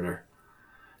the murder."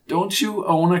 "Don't you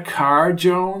own a car,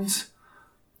 Jones?"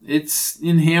 "It's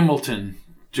in Hamilton,"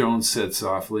 Jones said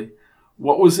softly.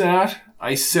 "What was that?"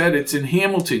 "I said it's in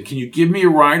Hamilton. Can you give me a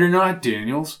ride or not,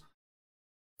 Daniels?"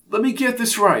 "Let me get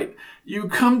this right. You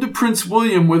come to Prince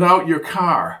William without your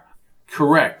car."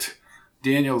 "Correct."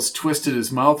 Daniels twisted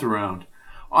his mouth around.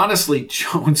 Honestly,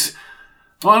 Jones,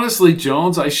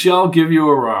 I shall give you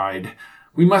a ride.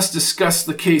 We must discuss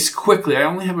the case quickly. I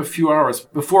only have a few hours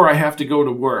before I have to go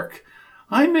to work.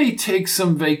 I may take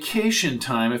some vacation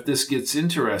time if this gets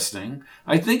interesting.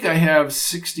 I think I have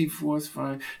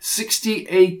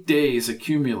 68 days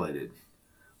accumulated.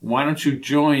 Why don't you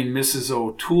join Mrs.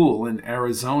 O'Toole in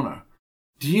Arizona?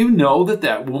 Do you know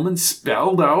that woman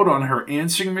spelled out on her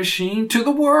answering machine to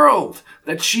the world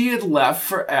that she had left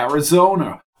for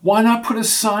Arizona? Why not put a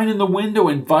sign in the window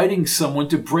inviting someone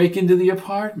to break into the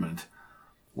apartment?"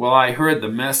 "Well, I heard the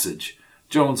message."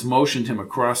 Jones motioned him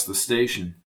across the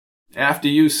station. "After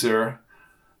you, sir."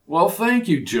 "Well, thank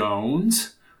you,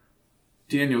 Jones."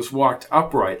 Daniels walked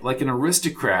upright like an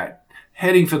aristocrat,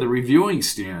 heading for the reviewing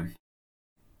stand.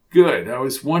 "Good. I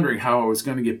was wondering how I was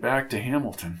going to get back to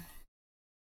Hamilton."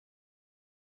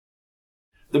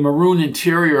 The maroon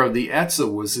interior of the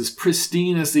Etzel was as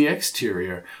pristine as the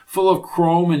exterior, full of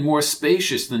chrome and more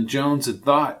spacious than Jones had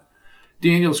thought.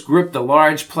 Daniels gripped the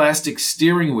large plastic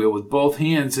steering wheel with both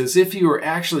hands as if he were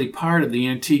actually part of the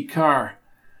antique car.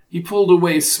 He pulled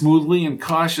away smoothly and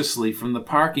cautiously from the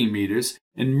parking meters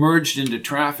and merged into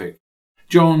traffic.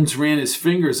 Jones ran his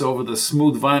fingers over the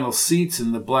smooth vinyl seats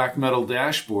and the black metal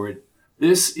dashboard.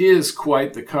 This is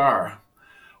quite the car.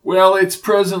 Well, it's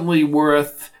presently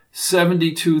worth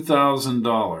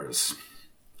 $72,000.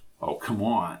 Oh, come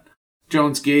on.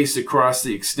 Jones gazed across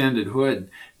the extended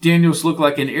hood. Daniels looked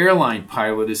like an airline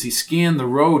pilot as he scanned the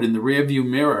road in the rearview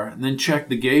mirror and then checked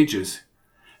the gauges.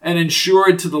 And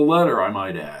insured to the letter, I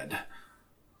might add.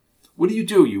 What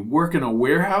do? You work in a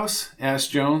warehouse?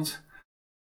 Asked Jones.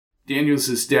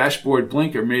 Daniels' dashboard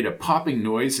blinker made a popping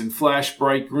noise and flashed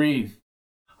bright green.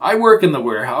 I work in the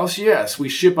warehouse, yes. We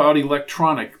ship out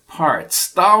electronic parts,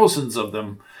 thousands of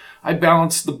them. I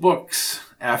balance the books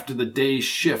after the day's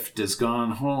shift has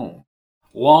gone home.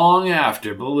 Long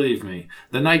after, believe me.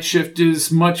 The night shift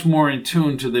is much more in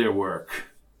tune to their work.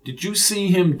 Did you see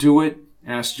him do it?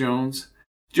 Asked Jones.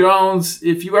 Jones,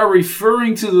 if you are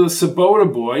referring to the Sabota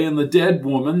boy and the dead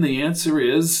woman, the answer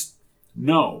is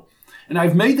no. And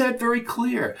I've made that very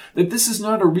clear, that this is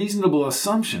not a reasonable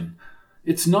assumption.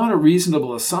 It's not a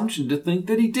reasonable assumption to think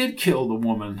that he did kill the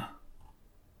woman.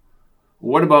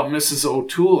 What about Mrs.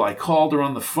 O'Toole? I called her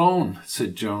on the phone,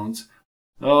 said Jones.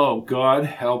 Oh, God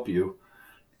help you.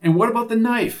 And what about the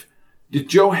knife? Did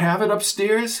Joe have it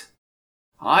upstairs?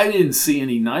 I didn't see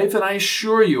any knife, and I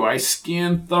assure you I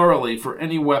scanned thoroughly for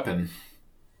any weapon.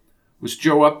 Was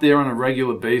Joe up there on a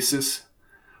regular basis?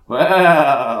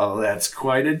 Well, that's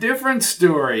quite a different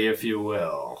story, if you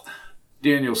will.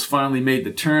 Daniels finally made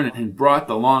the turn and brought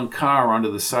the long car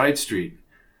onto the side street.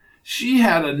 She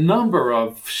had a number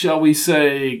of, shall we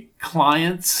say,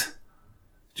 clients.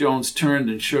 Jones turned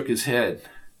and shook his head.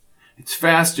 It's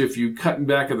faster if you cut in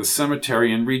back of the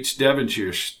cemetery and reach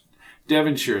Devonshire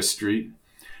Street.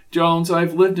 Jones,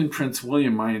 I've lived in Prince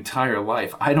William my entire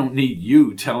life. I don't need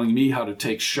you telling me how to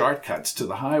take shortcuts to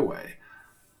the highway.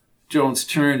 Jones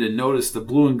turned and noticed the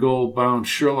blue and gold bound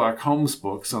Sherlock Holmes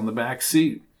books on the back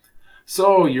seat.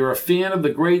 So, you're a fan of the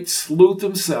great sleuth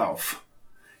himself.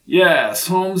 Yes,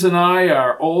 Holmes and I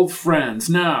are old friends.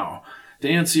 Now, to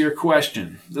answer your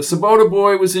question, the Sabota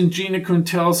boy was in Gina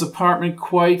Quintel's apartment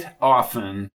quite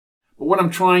often. But what I'm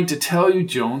trying to tell you,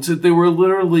 Jones, is that there were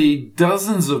literally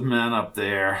dozens of men up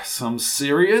there. Some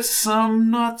serious,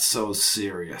 some not so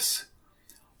serious.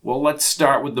 Well, let's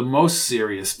start with the most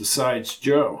serious besides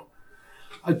Joe.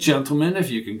 A gentleman, if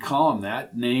you can call him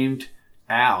that, named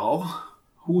Al.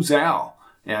 Who's Al?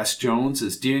 Asked Jones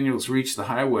as Daniels reached the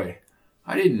highway.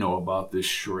 I didn't know about this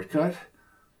shortcut.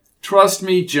 Trust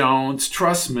me, Jones,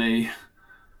 trust me.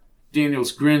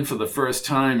 Daniels grinned for the first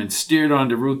time and steered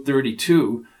onto Route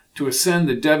 32 to ascend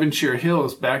the Devonshire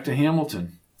Hills back to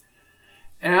Hamilton.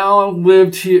 Al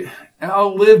lived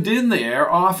in there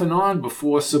off and on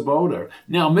before Sabota.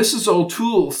 Now, Mrs.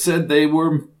 O'Toole said they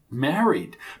were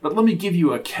married, but let me give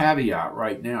you a caveat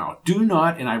right now. Do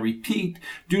not, and I repeat,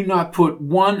 do not put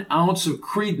 1 ounce of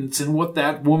credence in what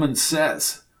that woman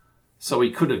says. So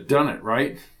he could have done it,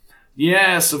 right?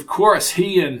 Yes, of course,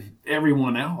 he and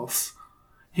everyone else.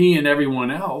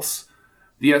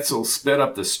 The Etzel sped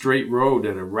up the straight road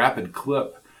at a rapid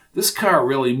clip. This car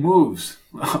really moves.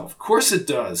 Well, of course it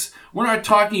does. We're not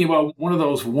talking about one of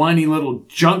those whiny little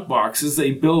junk boxes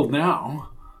they build now.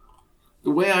 The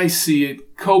way I see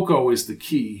it, Cocoa is the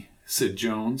key, said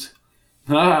Jones.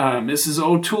 Mrs.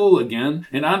 O'Toole again,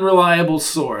 an unreliable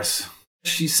source.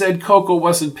 She said Cocoa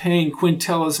wasn't paying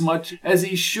Quintel as much as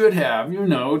he should have,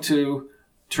 to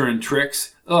turn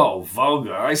tricks. Oh,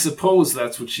 vulgar. I suppose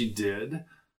that's what she did.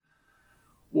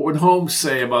 What would Holmes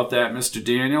say about that, Mr.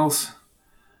 Daniels?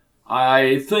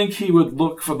 I think he would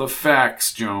look for the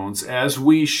facts, Jones, as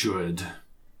we should.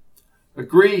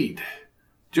 Agreed.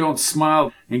 Jones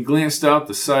smiled and glanced out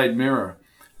the side mirror.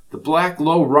 The black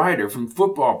low rider from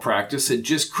football practice had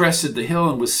just crested the hill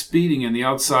and was speeding in the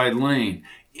outside lane.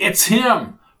 It's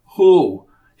him! Who?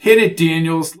 Hit it,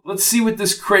 Daniels. Let's see what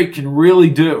this crate can really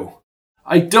do.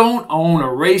 I don't own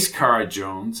a race car,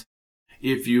 Jones.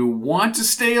 If you want to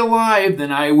stay alive,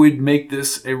 then I would make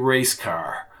this a race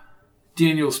car.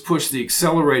 Daniels pushed the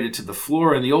accelerator to the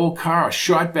floor and the old car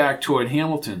shot back toward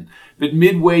Hamilton. But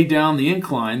midway down the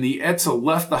incline, the Etzel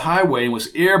left the highway and was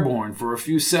airborne for a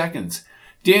few seconds.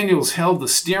 Daniels held the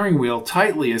steering wheel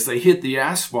tightly as they hit the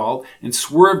asphalt and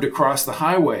swerved across the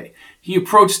highway. He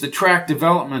approached the track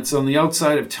developments on the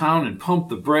outside of town and pumped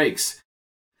the brakes.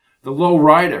 The low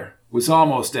rider was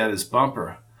almost at his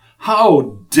bumper.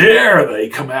 How dare they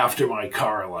come after my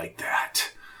car like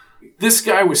that? This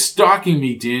guy was stalking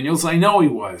me, Daniels. I know he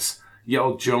was,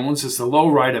 yelled Jones as the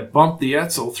lowrider bumped the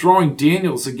Etzel, throwing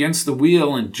Daniels against the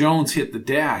wheel, and Jones hit the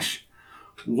dash.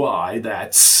 Why,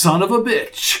 that son of a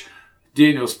bitch!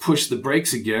 Daniels pushed the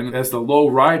brakes again as the low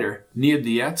rider neared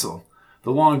the Etzel.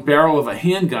 The long barrel of a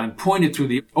handgun pointed through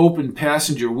the open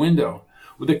passenger window.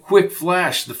 With a quick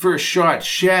flash, the first shot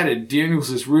shattered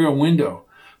Daniels' rear window.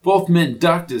 Both men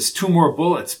ducked as two more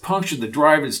bullets punctured the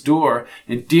driver's door,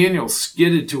 and Daniels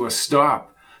skidded to a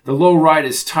stop. The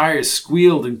lowrider's tires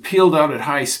squealed and peeled out at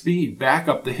high speed back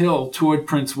up the hill toward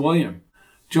Prince William.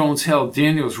 Jones held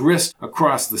Daniels' wrist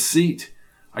across the seat.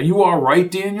 "Are you all right,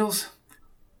 Daniels?"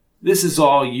 "This is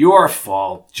all your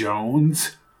fault,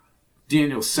 Jones."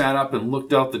 Daniels sat up and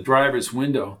looked out the driver's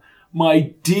window.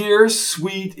 "My dear,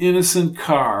 sweet, innocent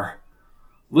car."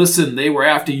 "Listen, they were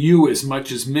after you as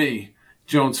much as me."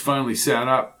 Jones finally sat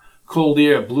up. Cold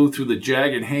air blew through the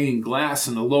jagged hanging glass,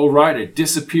 and the lowrider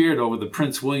disappeared over the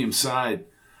Prince William side.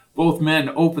 Both men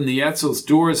opened the Etzel's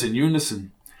doors in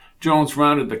unison. Jones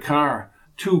rounded the car.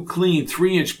 2 clean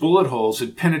 3-inch bullet holes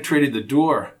had penetrated the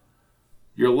door.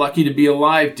 "You're lucky to be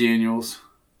alive, Daniels."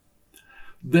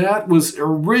 "That was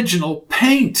original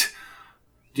paint!"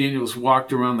 Daniels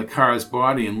walked around the car's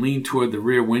body and leaned toward the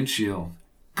rear windshield.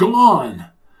 "Gone!"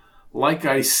 "Like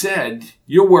I said,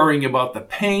 you're worrying about the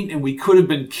paint and we could have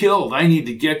been killed. I need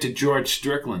to get to George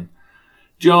Strickland."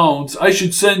 "Jones, I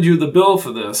should send you the bill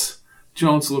for this."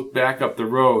 Jones looked back up the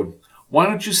road. "Why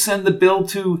don't you send the bill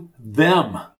to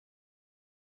them?"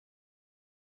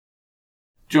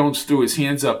 Jones threw his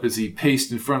hands up as he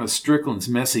paced in front of Strickland's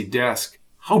messy desk.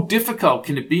 "How difficult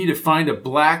can it be to find a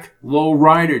black low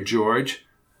rider, George?"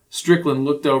 Strickland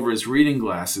looked over his reading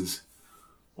glasses.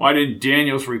 "Why didn't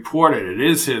Daniels report it? It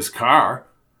is his car."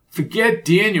 "Forget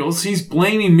Daniels. He's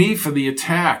blaming me for the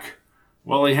attack."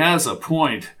 "Well, he has a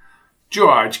point."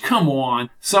 "George, come on.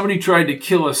 Somebody tried to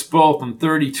kill us both on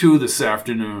 32 this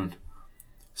afternoon."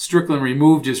 Strickland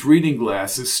removed his reading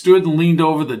glasses, stood and leaned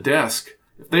over the desk.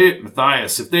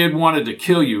 Matthias, if they had wanted to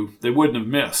kill you, they wouldn't have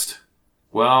missed."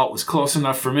 "Well, it was close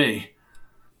enough for me."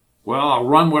 "Well, I'll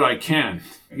run what I can.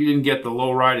 You didn't get the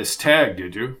lowrider's tag,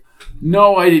 did you?"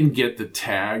 "No, I didn't get the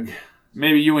tag."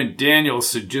 "Maybe you and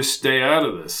Daniels should just stay out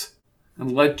of this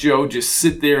and let Joe just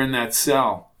sit there in that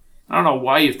cell. I don't know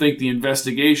why you think the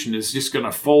investigation is just going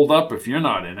to fold up if you're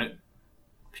not in it."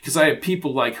 "Because I have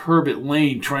people like Herbert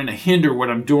Lane trying to hinder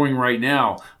what I'm doing right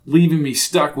now, leaving me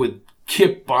stuck with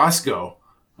Kip Bosco."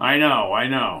 I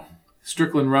know.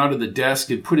 Strickland rounded the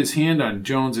desk and put his hand on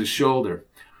Jones's shoulder.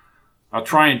 "I'll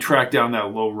try and track down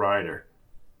that low rider."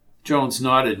 Jones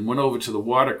nodded and went over to the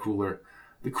water cooler.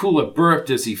 The cooler burped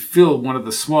as he filled one of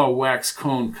the small wax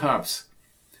cone cups.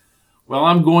 "Well,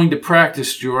 I'm going to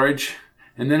practice, George,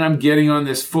 and then I'm getting on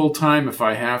this full time if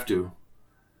I have to."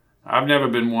 "I've never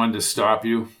been one to stop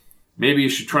you. Maybe you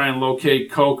should try and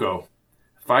locate Cocoa."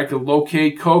 "If I could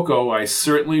locate Cocoa, I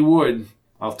certainly would.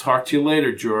 I'll talk to you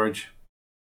later, George."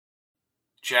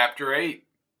 Chapter 8.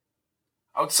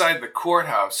 Outside the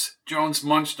courthouse, Jones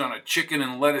munched on a chicken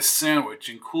and lettuce sandwich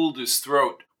and cooled his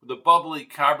throat with a bubbly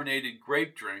carbonated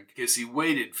grape drink as he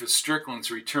waited for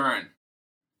Strickland's return.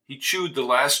 He chewed the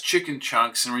last chicken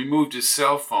chunks and removed his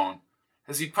cell phone.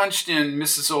 As he punched in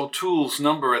Mrs. O'Toole's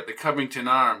number at the Covington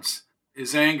Arms,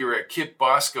 his anger at Kip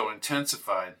Bosco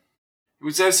intensified. It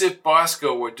was as if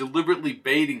Bosco were deliberately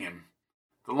baiting him.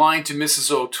 The line to Mrs.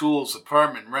 O'Toole's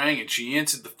apartment rang, and she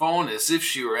answered the phone as if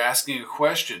she were asking a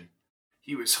question.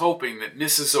 He was hoping that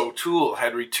Mrs. O'Toole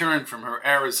had returned from her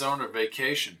Arizona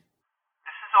vacation.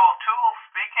 "Mrs. O'Toole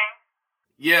speaking?"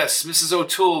 "Yes, Mrs.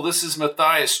 O'Toole, this is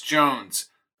Matthias Jones.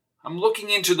 I'm looking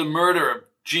into the murder of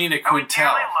Gina Quintel." "I would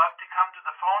dearly love to come to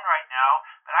the phone right now,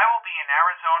 but I will be in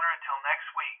Arizona until next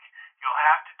week. You'll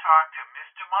have to talk to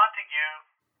Mr. Montague."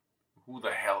 Who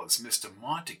the hell is Mr.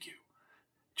 Montague?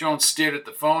 Jones stared at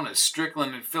the phone as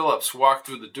Strickland and Phillips walked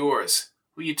through the doors.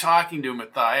 "Who are you talking to,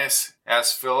 Matthias?"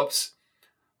 asked Phillips.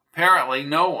 "Apparently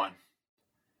no one."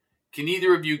 "Can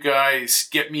either of you guys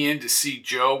get me in to see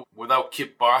Joe without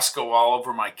Kip Bosco all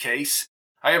over my case?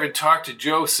 I haven't talked to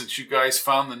Joe since you guys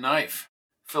found the knife."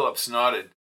 Phillips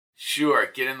nodded. "Sure,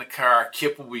 get in the car.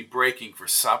 Kip will be breaking for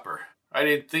supper." "I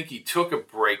didn't think he took a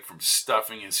break from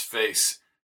stuffing his face."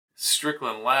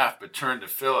 Strickland laughed but turned to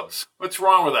Phillips. "What's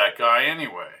wrong with that guy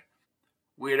anyway?"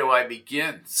 "Where do I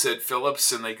begin?" said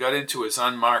Phillips, and they got into his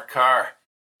unmarked car.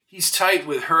 "He's tight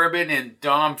with Herbert, and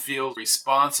Dom feels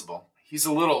responsible. He's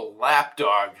a little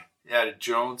lapdog," added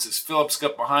Jones as Phillips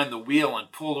got behind the wheel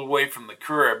and pulled away from the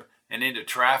curb and into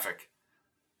traffic.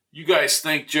 "You guys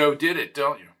think Joe did it,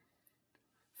 don't you?"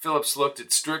 Phillips looked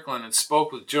at Strickland and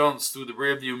spoke with Jones through the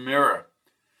rearview mirror.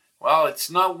 "Well, it's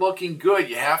not looking good,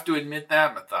 you have to admit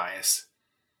that, Matthias."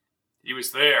 "He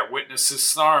was there. Witnesses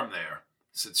saw him there,"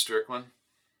 said Strickland.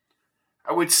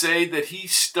 "I would say that he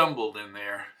stumbled in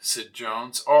there," said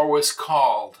Jones, "or was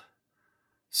called."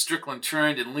 Strickland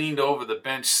turned and leaned over the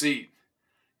bench seat.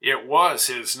 "It was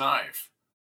his knife.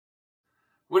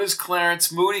 What does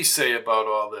Clarence Moody say about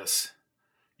all this?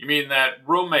 You mean that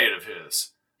roommate of his?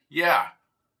 Yeah.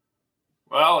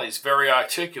 Well, he's very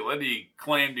articulate. He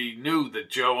claimed he knew that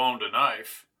Joe owned a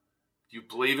knife. Do you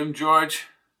believe him, George?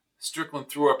 Strickland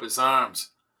threw up his arms.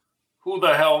 Who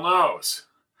the hell knows?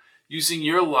 Using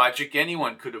your logic,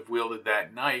 anyone could have wielded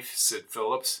that knife, said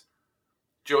Phillips.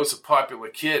 Joe's a popular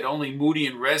kid. Only Moody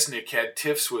and Resnick had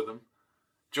tiffs with him.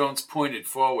 Jones pointed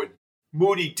forward.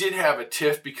 Moody did have a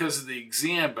tiff because of the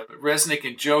exam, but Resnick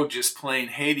and Joe just plain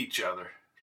hate each other.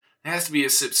 There has to be a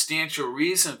substantial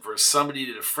reason for somebody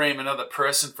to frame another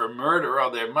person for murder, or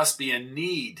there must be a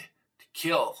need to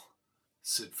kill,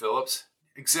 said Phillips.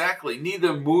 Exactly.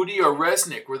 Neither Moody or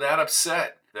Resnick were that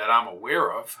upset, that I'm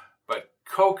aware of. But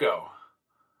Cocoa,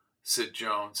 said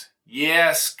Jones.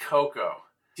 Yes, Cocoa.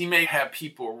 He may have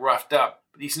people roughed up,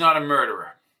 but he's not a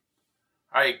murderer.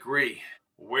 I agree.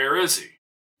 Where is he?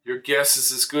 Your guess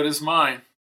is as good as mine.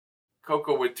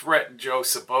 Cocoa would threaten Joe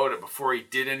Sabota before he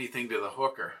did anything to the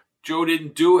hooker. Joe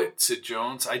didn't do it, said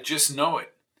Jones. I just know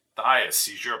it. Matthias,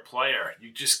 he's your player.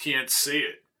 You just can't see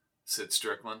it, said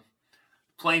Strickland.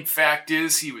 Plain fact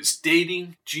is he was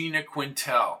dating Gina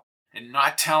Quintel and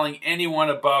not telling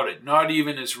anyone about it, not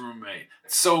even his roommate.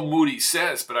 So Moody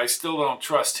says, but I still don't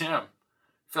trust him.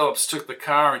 Phillips took the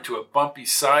car into a bumpy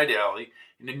side alley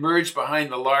and emerged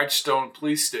behind the large stone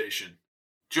police station.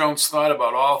 Jones thought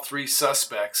about all three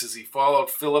suspects as he followed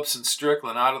Phillips and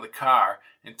Strickland out of the car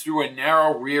and through a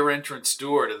narrow rear entrance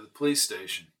door to the police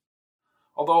station.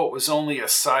 Although it was only a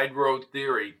side road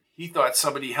theory, he thought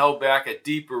somebody held back a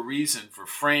deeper reason for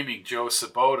framing Joe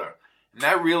Sabota, and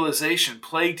that realization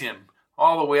plagued him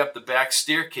all the way up the back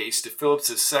staircase to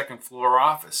Phillips's second-floor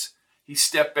office. He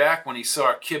stepped back when he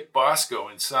saw Kip Bosco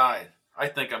inside. I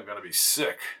think I'm going to be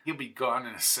sick. He'll be gone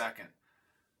in a second.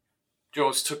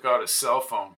 Jones took out his cell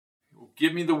phone. Well,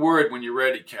 give me the word when you're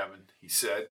ready, Kevin, he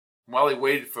said. While he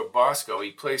waited for Bosco,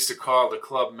 he placed a call to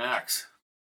Club Max.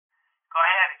 Go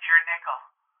ahead, it's your nickel.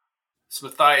 It's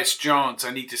Matthias Jones.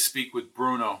 I need to speak with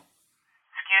Bruno.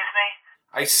 Excuse me?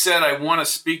 I said I want to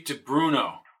speak to Bruno.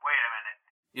 Wait a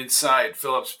minute. Inside,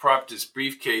 Phillips propped his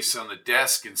briefcase on the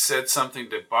desk and said something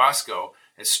to Bosco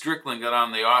as Strickland got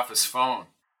on the office phone.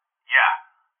 Yeah.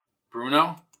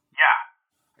 Bruno? Yeah.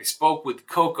 I spoke with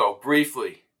Coco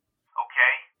briefly.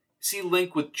 Okay. Is he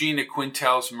linked with Gina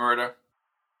Quintel's murder?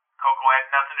 Coco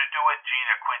had nothing to do with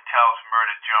Gina Quintel's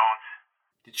murder, Jones.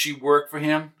 Did she work for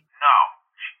him? No,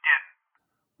 she didn't.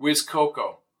 Where's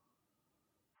Coco?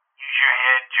 Use your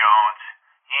head, Jones.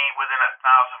 He ain't within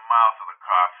 1,000 miles of the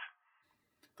cops.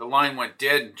 The line went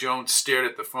dead and Jones stared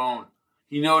at the phone.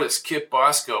 He noticed Kip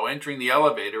Bosco entering the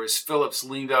elevator as Phillips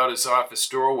leaned out his office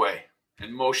doorway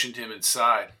and motioned him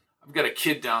inside. I've got a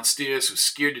kid downstairs who's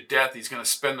scared to death he's going to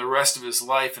spend the rest of his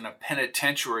life in a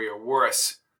penitentiary or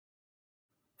worse.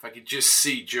 If I could just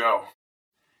see Joe.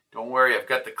 Don't worry, I've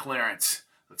got the clearance.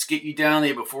 Let's get you down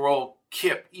there before old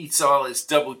Kip eats all his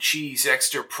double cheese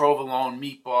extra provolone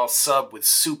meatball sub with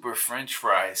super French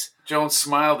fries. Jones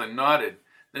smiled and nodded.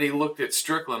 Then he looked at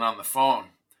Strickland on the phone.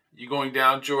 You going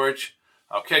down, George?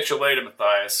 I'll catch you later,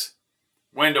 Matthias.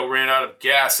 Wendell ran out of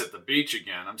gas at the beach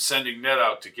again. I'm sending Ned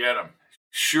out to get him.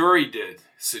 Sure he did,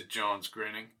 said Jones,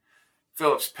 grinning.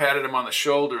 Phillips patted him on the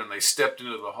shoulder and they stepped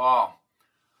into the hall.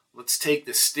 Let's take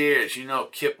the stairs. You know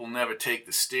Kip will never take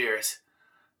the stairs.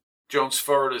 Jones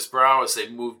furrowed his brow as they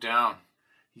moved down.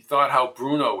 He thought how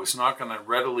Bruno was not going to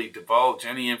readily divulge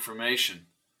any information.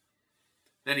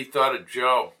 Then he thought of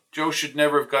Joe. Joe should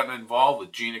never have gotten involved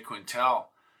with Gina Quintel.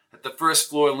 At the first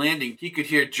floor landing, he could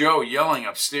hear Joe yelling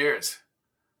upstairs.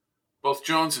 Both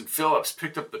Jones and Phillips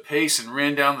picked up the pace and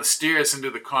ran down the stairs into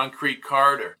the concrete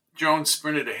corridor. Jones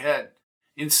sprinted ahead.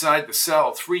 Inside the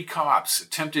cell, 3 cops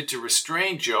attempted to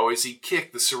restrain Joe as he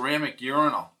kicked the ceramic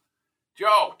urinal.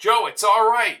 Joe, it's all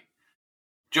right.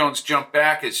 Jones jumped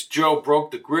back as Joe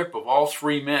broke the grip of all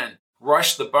 3 men,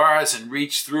 rushed the bars and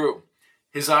reached through.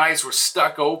 His eyes were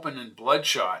stuck open and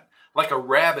bloodshot. Like a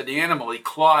rabid animal, he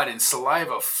clawed and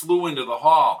saliva flew into the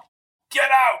hall. Get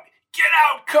out! Get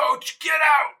out, Coach! Get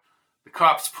out! The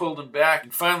cops pulled him back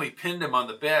and finally pinned him on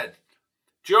the bed.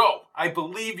 Joe, I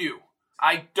believe you.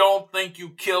 I don't think you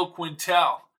killed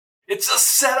Quintel. It's a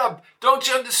setup. Don't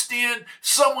you understand?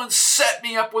 Someone set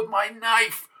me up with my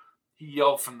knife. He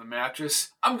yelled from the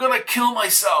mattress. I'm going to kill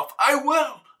myself. I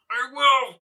will.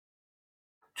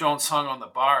 Jones hung on the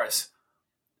bars.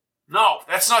 No,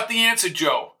 that's not the answer,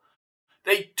 Joe.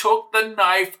 They took the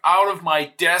knife out of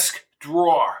my desk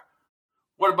drawer.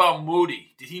 What about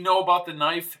Moody? Did he know about the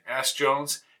knife? Asked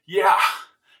Jones. Yeah,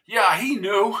 he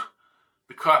knew.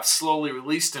 The cops slowly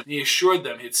released him, and he assured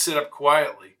them he'd sit up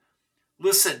quietly.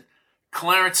 Listen,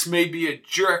 Clarence may be a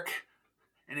jerk,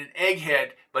 and an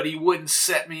egghead, but he wouldn't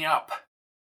set me up.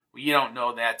 Well, you don't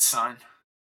know that, son.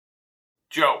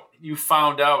 Joe, you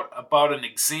found out about an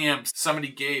exam somebody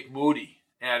gave Moody,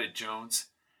 added Jones.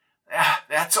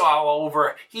 That's all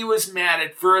over. He was mad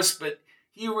at first, but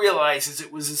he realizes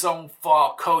it was his own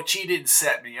fault. Coach, he didn't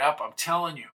set me up, I'm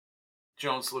telling you.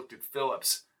 Jones looked at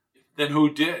Phillips. Then who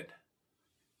did?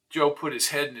 Joe put his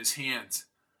head in his hands.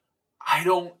 I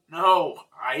don't know.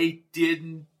 I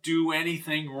didn't do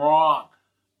anything wrong.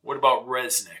 What about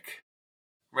Resnick?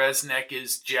 Resnick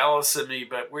is jealous of me,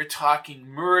 but we're talking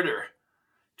murder.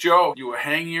 Joe, you were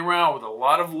hanging around with a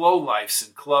lot of lowlifes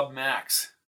in Club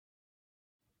Max.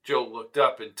 Joe looked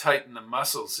up and tightened the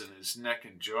muscles in his neck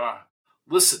and jaw.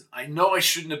 Listen, I know I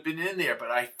shouldn't have been in there,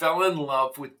 but I fell in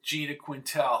love with Gina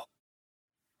Quintel.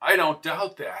 I don't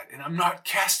doubt that, and I'm not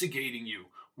castigating you.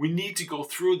 We need to go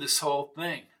through this whole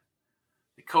thing.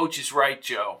 The coach is right,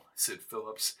 Joe, said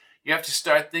Phillips. You have to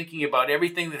start thinking about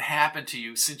everything that happened to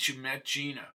you since you met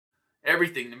Gina.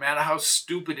 Everything, no matter how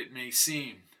stupid it may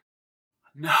seem.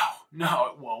 No,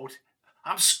 it won't.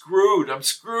 I'm screwed.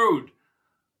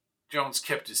 Jones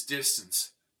kept his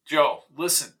distance. Joe,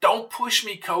 listen, don't push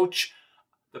me, Coach.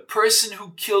 The person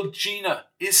who killed Gina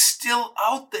is still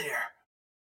out there.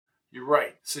 You're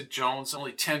right, said Jones,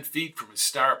 only 10 feet from his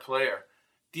star player.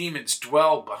 Demons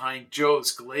dwelled behind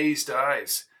Joe's glazed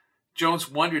eyes. Jones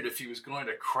wondered if he was going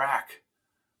to crack.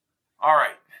 All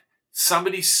right,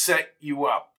 somebody set you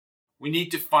up. We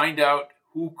need to find out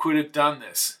who could have done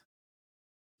this.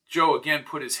 Joe again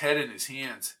put his head in his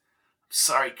hands. I'm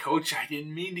sorry, Coach, I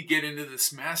didn't mean to get into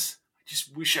this mess. I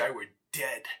just wish I were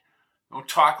dead. Don't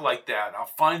talk like that. I'll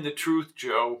find the truth,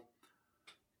 Joe.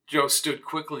 Joe stood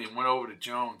quickly and went over to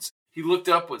Jones. He looked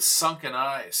up with sunken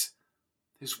eyes.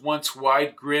 His once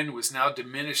wide grin was now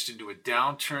diminished into a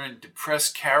downturned,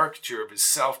 depressed caricature of his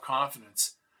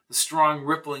self-confidence. The strong,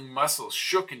 rippling muscles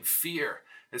shook in fear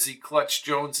as he clutched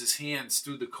Jones's hands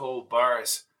through the cold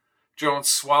bars. Jones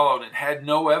swallowed and had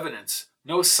no evidence,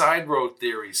 no side road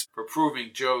theories for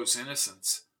proving Joe's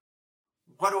innocence.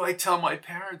 What do I tell my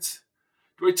parents?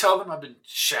 Do I tell them I've been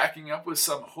shacking up with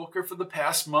some hooker for the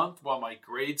past month while my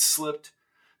grades slipped?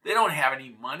 They don't have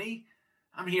any money.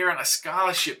 I'm here on a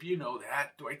scholarship, you know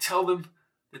that. Do I tell them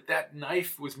that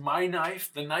knife was my knife,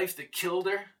 the knife that killed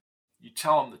her? You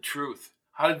tell them the truth.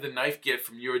 How did the knife get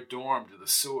from your dorm to the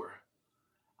sewer?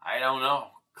 I don't know.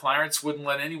 Clarence wouldn't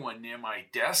let anyone near my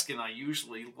desk, and I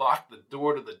usually locked the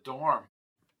door to the dorm.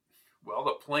 Well,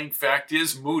 the plain fact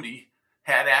is Moody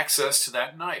had access to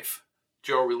that knife.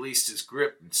 Joe released his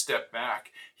grip and stepped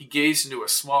back. He gazed into a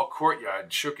small courtyard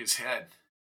and shook his head.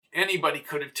 Anybody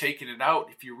could have taken it out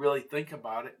if you really think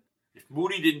about it. If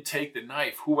Moody didn't take the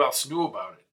knife, who else knew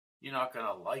about it? You're not going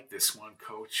to like this one,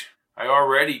 Coach. I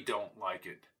already don't like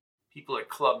it. People at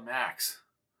Club Max.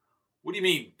 What do you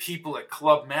mean, people at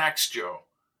Club Max, Joe?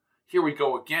 Here we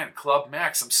go again, Club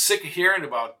Max. I'm sick of hearing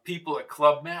about people at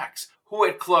Club Max. Who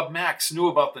at Club Max knew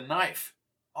about the knife?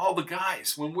 All the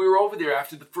guys. When we were over there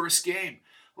after the first game,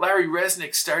 Larry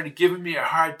Resnick started giving me a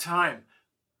hard time.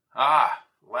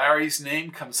 Larry's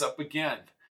name comes up again.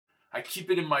 I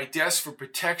keep it in my desk for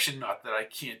protection, not that I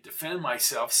can't defend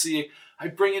myself. See, I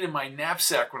bring it in my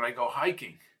knapsack when I go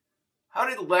hiking. How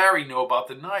did Larry know about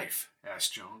the knife?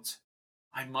 Asked Jones.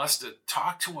 I must have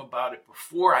talked to him about it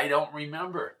before. I don't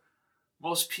remember.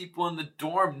 Most people in the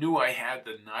dorm knew I had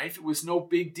the knife. It was no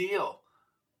big deal.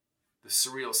 The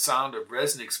surreal sound of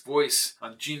Resnick's voice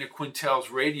on Gina Quintel's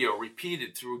radio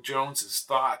repeated through Jones's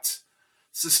thoughts.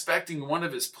 Suspecting one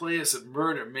of his players of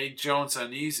murder made Jones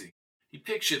uneasy. He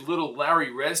pictured little Larry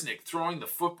Resnick throwing the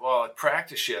football at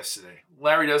practice yesterday.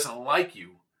 Larry doesn't like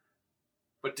you.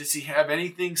 But does he have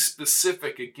anything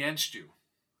specific against you?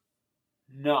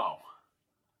 No.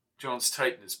 Jones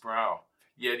tightened his brow.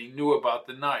 Yet he knew about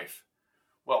the knife.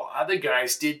 Well, other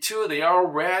guys did too. They all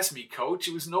razzed me, Coach.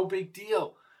 It was no big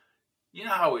deal. You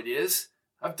know how it is.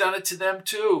 I've done it to them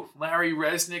too. Larry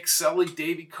Resnick, Sully,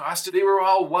 Davy Costa, they were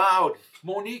all wowed.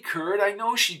 Monique heard. I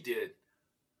know she did.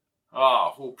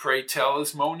 Oh, who, pray tell,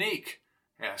 is Monique?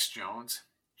 Asked Jones.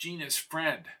 Gina's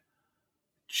friend.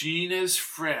 Gina's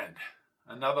friend.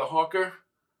 Another hooker?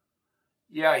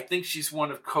 Yeah, I think she's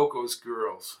one of Coco's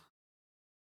girls.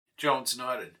 Jones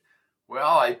nodded.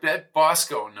 Well, I bet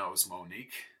Bosco knows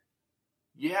Monique.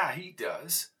 Yeah, he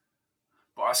does.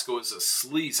 Bosco is a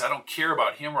sleaze. I don't care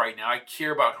about him right now. I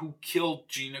care about who killed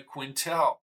Gina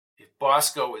Quintel. If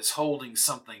Bosco is holding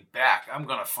something back, I'm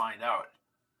going to find out.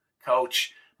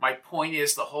 Coach, my point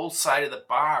is the whole side of the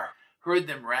bar heard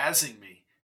them razzing me.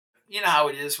 You know how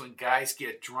it is when guys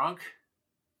get drunk?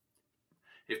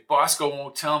 If Bosco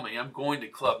won't tell me, I'm going to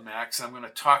Club Max. I'm going to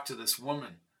talk to this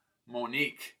woman,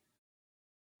 Monique.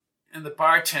 And the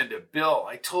bartender, Bill,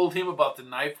 I told him about the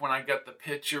knife when I got the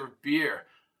pitcher of beer.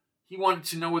 He wanted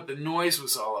to know what the noise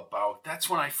was all about. That's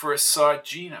when I first saw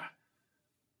Gina.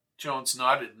 Jones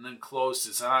nodded and then closed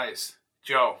his eyes.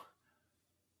 Joe,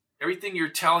 everything you're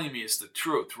telling me is the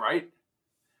truth, right?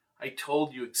 I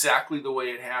told you exactly the way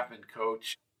it happened,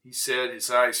 Coach, he said, his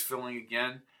eyes filling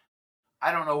again.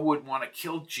 I don't know who would want to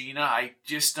kill Gina. I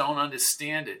just don't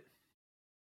understand it.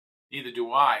 Neither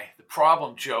do I. The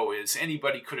problem, Joe, is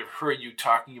anybody could have heard you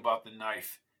talking about the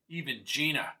knife. Even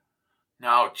Gina.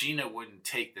 Now, Gina wouldn't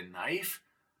take the knife.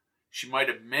 She might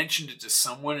have mentioned it to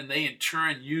someone and they in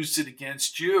turn used it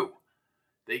against you.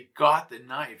 They got the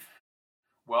knife.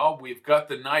 Well, we've got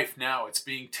the knife now. It's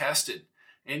being tested.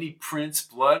 Any prints,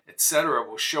 blood, etc.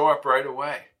 will show up right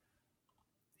away.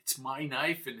 It's my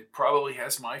knife and it probably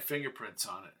has my fingerprints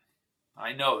on it.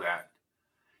 I know that.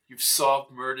 You've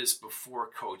solved murders before,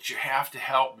 Coach. You have to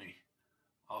help me.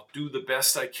 I'll do the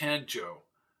best I can, Joe.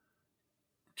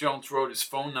 Jones wrote his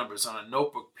phone numbers on a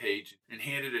notebook page and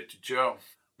handed it to Joe.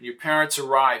 When your parents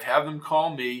arrive, have them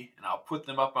call me and I'll put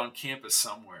them up on campus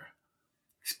somewhere.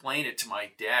 Explain it to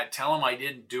my dad. Tell him I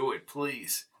didn't do it,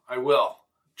 please. I will.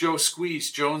 Joe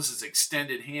squeezed Jones's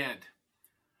extended hand.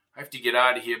 I have to get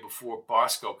out of here before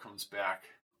Bosco comes back.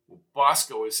 Well,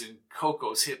 Bosco is in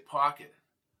Coco's hip pocket.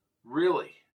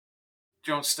 Really?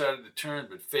 Jones started to turn,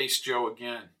 but faced Joe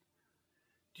again.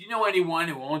 Do you know anyone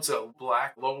who owns a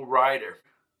black low rider?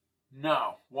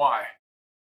 No. Why?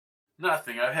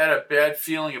 Nothing. I've had a bad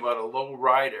feeling about a low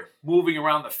rider moving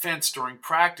around the fence during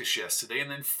practice yesterday and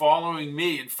then following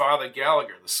me and Father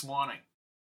Gallagher this morning.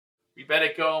 We better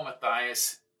go,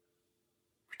 Matthias.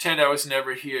 Pretend I was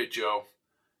never here, Joe.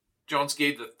 Jones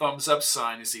gave the thumbs up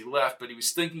sign as he left, but he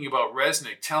was thinking about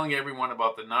Resnick telling everyone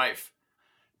about the knife.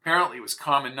 Apparently it was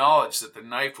common knowledge that the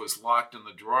knife was locked in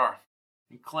the drawer.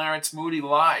 And Clarence Moody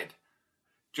lied.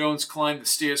 Jones climbed the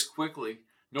stairs quickly,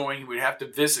 knowing he would have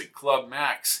to visit Club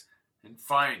Max and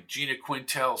find Gina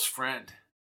Quintel's friend.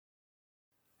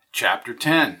 Chapter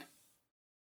 10.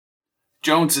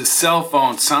 Jones's cell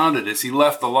phone sounded as he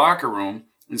left the locker room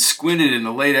and squinted in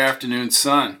the late afternoon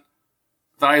sun.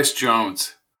 Matthias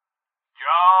Jones.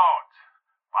 Jones,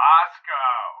 Bosco.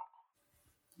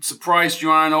 I'm surprised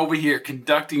you aren't over here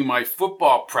conducting my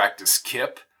football practice,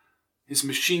 Kip. His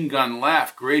machine gun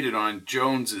laugh grated on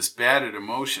Jones's battered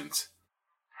emotions.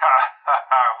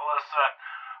 Listen,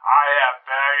 I have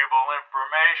valuable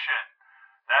information.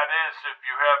 That is, if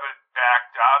you haven't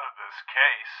backed out of this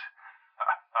case.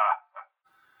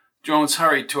 Jones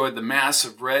hurried toward the mass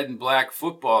of red and black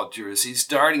football jerseys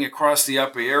darting across the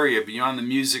upper area beyond the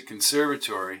music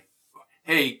conservatory.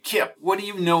 Hey, Kip, what do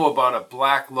you know about a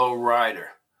black low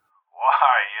rider?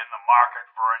 Why, in the market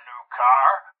for a new car?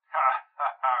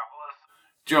 Listen.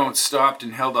 Jones stopped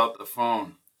and held out the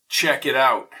phone. Check it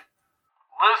out.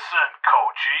 Listen,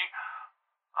 Coachy.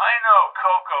 I know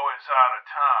Coco is out of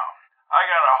town. I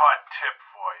got a hot tip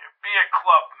for you. Be at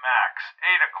Club Max,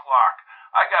 8 o'clock.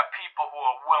 I got people who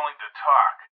are willing to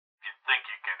talk. If you think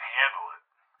you can handle it.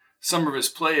 Some of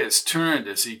his players turned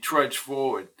as he trudged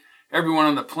forward. Everyone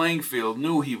on the playing field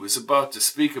knew he was about to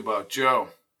speak about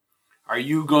Joe. Are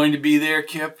you going to be there,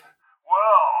 Kip?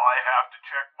 Well, I have to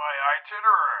check my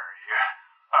itinerary.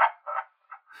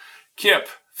 Kip,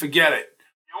 forget it.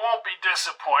 You won't be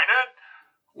disappointed?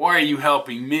 Why are you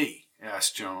helping me?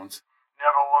 Asked Jones.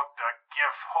 Never looked a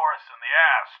gift horse in the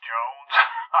ass, Jones.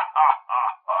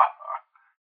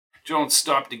 Jones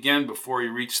stopped again before he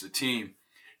reached the team.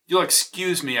 You'll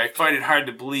excuse me, I find it hard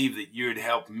to believe that you'd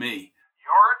help me.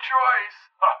 Your choice.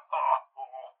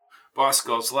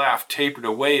 Bosco's laugh tapered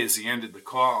away as he ended the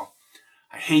call.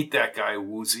 I hate that guy,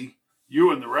 Woozy.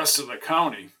 You and the rest of the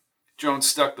county. Jones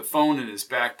stuck the phone in his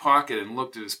back pocket and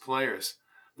looked at his players.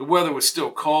 The weather was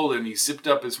still cold and he zipped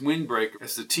up his windbreaker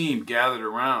as the team gathered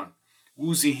around.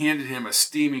 Woozy handed him a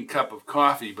steaming cup of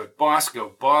coffee, but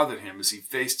Bosco bothered him as he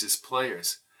faced his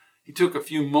players. He took a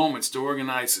few moments to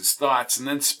organize his thoughts and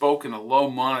then spoke in a low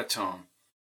monotone.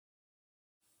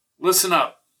 Listen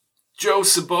up. Joe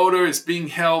Sabota is being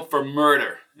held for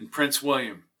murder in Prince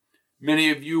William. Many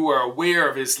of you are aware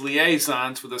of his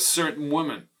liaisons with a certain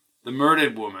woman, the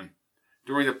murdered woman,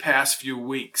 during the past few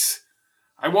weeks.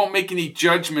 I won't make any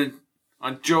judgment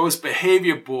on Joe's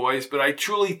behavior, boys, but I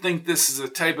truly think this is a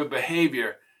type of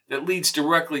behavior that leads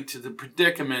directly to the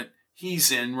predicament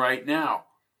he's in right now.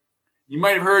 You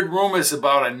might have heard rumors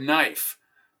about a knife.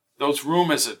 Those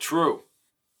rumors are true.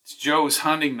 It's Joe's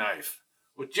hunting knife.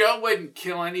 Well, Joe wouldn't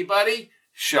kill anybody,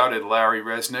 shouted Larry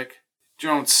Resnick.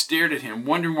 Jones stared at him,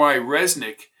 wondering why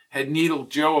Resnick had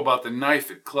needled Joe about the knife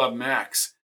at Club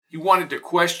Max. He wanted to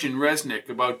question Resnick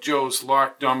about Joe's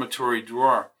locked dormitory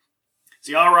drawer. Is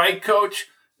he all right, Coach?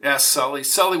 Asked Sully.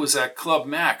 Sully was at Club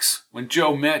Max when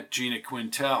Joe met Gina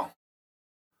Quintel.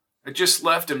 I just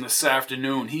left him this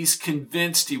afternoon. He's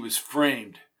convinced he was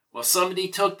framed. Well, somebody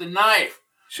took the knife,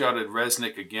 shouted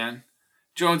Resnick again.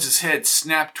 Jones's head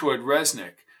snapped toward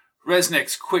Resnick.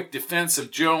 Resnick's quick defense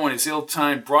of Joe and his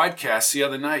ill-timed broadcast the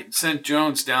other night sent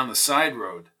Jones down the side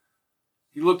road.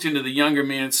 He looked into the younger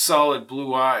man's solid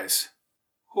blue eyes.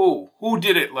 Who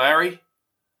did it, Larry?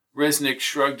 Resnick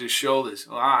shrugged his shoulders.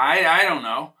 Well, I don't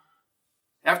know.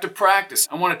 After practice,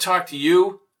 I want to talk to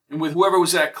you and with whoever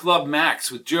was at Club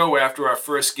Max with Joe after our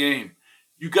first game.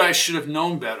 You guys should have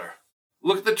known better.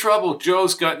 Look at the trouble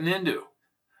Joe's gotten into.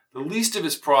 The least of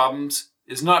his problems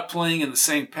is not playing in the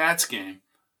St. Pat's game.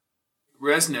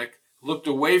 Resnick looked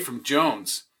away from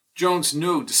Jones. Jones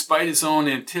knew, despite his own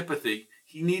antipathy,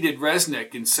 he needed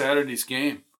Resnick in Saturday's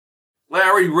game.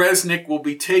 Larry Resnick will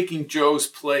be taking Joe's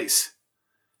place.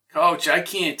 Coach, I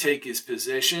can't take his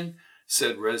position,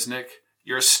 said Resnick.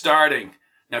 You're starting.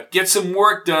 Now get some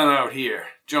work done out here.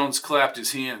 Jones clapped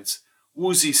his hands.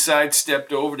 Woozy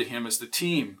sidestepped over to him as the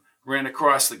team ran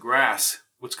across the grass.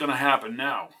 What's going to happen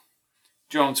now?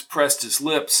 Jones pressed his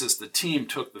lips as the team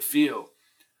took the field.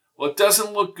 Well, it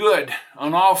doesn't look good.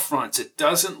 On all fronts, it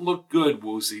doesn't look good,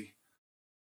 Woozy.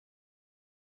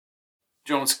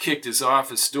 Jones kicked his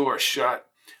office door shut.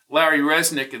 Larry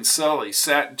Resnick and Sully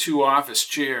sat in two office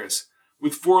chairs.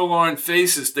 With forlorn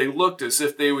faces, they looked as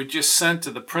if they were just sent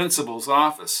to the principal's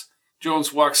office.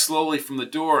 Jones walked slowly from the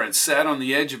door and sat on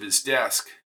the edge of his desk.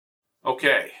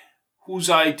 Okay, whose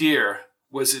idea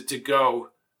was it to go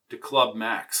to Club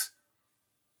Max?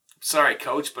 Sorry,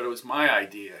 Coach, but it was my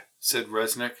idea, said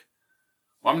Resnick.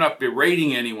 Well, I'm not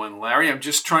berating anyone, Larry. I'm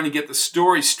just trying to get the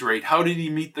story straight. How did he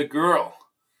meet the girl?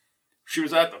 She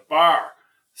was at the bar,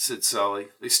 said Sully.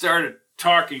 They started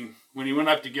talking when he went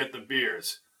up to get the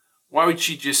beers. Why would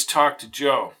she just talk to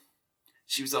Joe?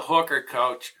 She was a hooker,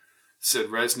 Coach, said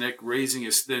Resnick, raising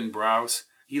his thin brows.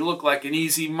 He looked like an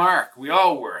easy mark. We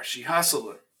all were. She hustled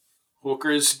him.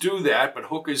 Hookers do that, but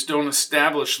hookers don't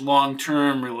establish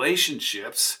long-term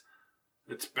relationships.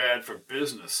 It's bad for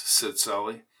business, said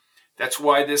Sully. That's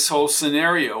why this whole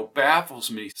scenario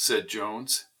baffles me, said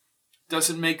Jones. It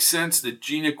doesn't make sense that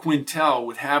Gina Quintel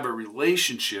would have a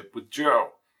relationship with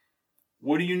Joe.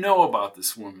 What do you know about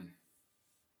this woman?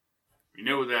 We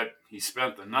knew that he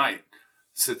spent the night,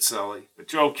 said Sully, but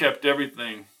Joe kept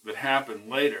everything that happened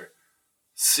later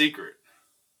secret.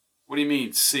 What do you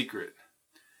mean, secret?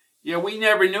 Yeah, we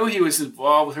never knew he was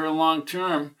involved with her long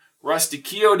term. Rusty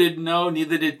Keogh didn't know,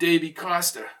 neither did Davy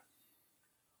Costa.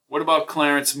 What about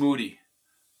Clarence Moody?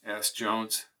 Asked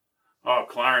Jones. Oh,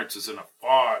 Clarence is in a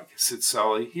fog, said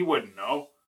Sully. He wouldn't know.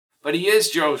 But he is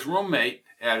Joe's roommate,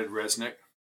 added Resnick.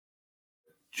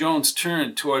 Jones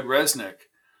turned toward Resnick.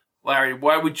 Larry,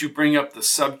 why would you bring up the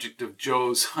subject of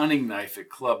Joe's hunting knife at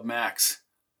Club Max?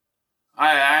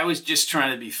 I was just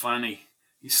trying to be funny.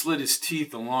 He slid his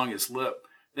teeth along his lip.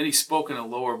 Then he spoke in a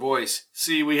lower voice.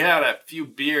 See, we had a few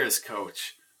beers,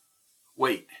 Coach.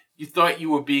 Wait, you thought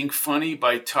you were being funny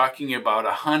by talking about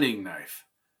a hunting knife?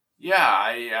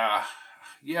 Yeah.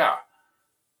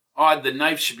 Odd the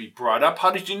knife should be brought up.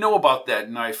 How did you know about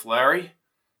that knife, Larry?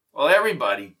 Well,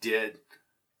 everybody did.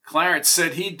 Clarence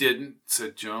said he didn't,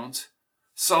 said Jones.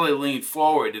 Sully leaned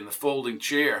forward in the folding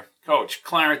chair. Coach,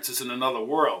 Clarence is in another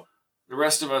world. The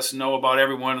rest of us know about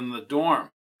everyone in the dorm.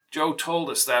 Joe told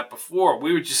us that before.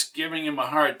 We were just giving him a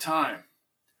hard time.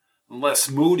 Unless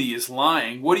Moody is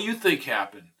lying, what do you think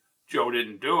happened? Joe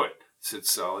didn't do it, said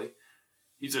Sully.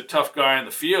 He's a tough guy in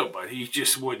the field, but he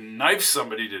just wouldn't knife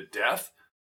somebody to death.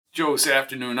 Joe's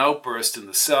afternoon outburst in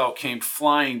the cell came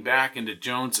flying back into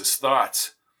Jones's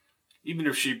thoughts. Even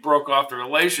if she broke off the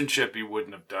relationship, he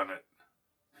wouldn't have done it.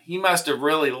 He must have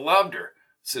really loved her,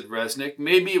 said Resnick.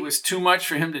 Maybe it was too much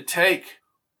for him to take.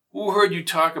 Who heard you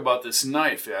talk about this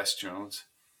knife? Asked Jones.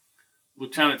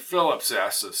 Lieutenant Phillips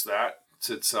asked us that,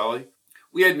 said Sully.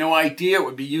 We had no idea it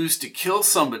would be used to kill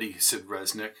somebody, said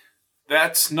Resnick.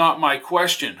 That's not my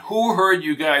question. Who heard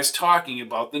you guys talking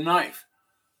about the knife?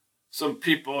 Some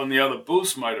people in the other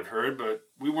booths might have heard, but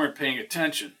we weren't paying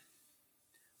attention.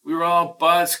 We were all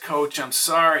buzzed, Coach. I'm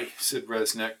sorry, said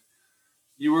Resnick.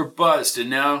 You were buzzed, and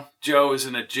now Joe is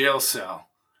in a jail cell.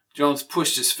 Jones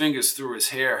pushed his fingers through his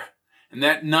hair, and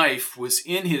that knife was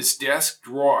in his desk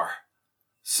drawer.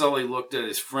 Sully looked at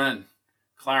his friend.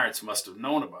 Clarence must have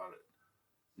known about it.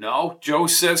 No, Joe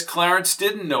says Clarence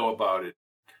didn't know about it.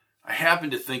 I happen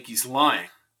to think he's lying.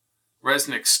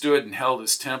 Resnick stood and held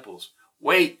his temples.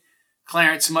 Wait,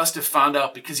 Clarence must have found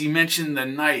out because he mentioned the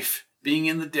knife being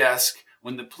in the desk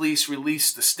when the police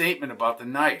released the statement about the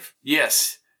knife.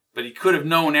 Yes, But he could have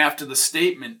known after the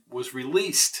statement was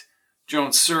released.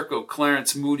 Jones circled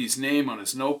Clarence Moody's name on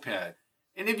his notepad.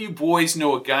 Any of you boys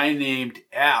know a guy named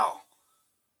Al?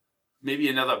 Maybe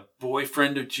another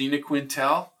boyfriend of Gina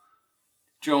Quintel?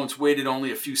 Jones waited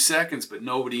only a few seconds, but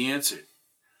nobody answered.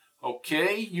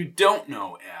 Okay, you don't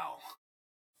know Al.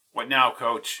 What now,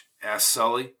 Coach? Asked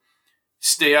Sully.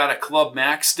 Stay out of Club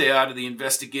Mac, stay out of the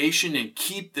investigation, and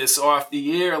keep this off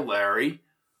the air, Larry.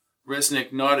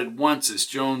 Resnick nodded once as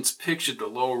Jones pictured the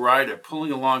low rider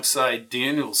pulling alongside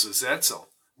Daniels' Etzel.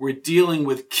 We're dealing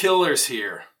with killers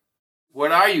here.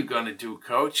 What are you going to do,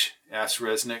 Coach? Asked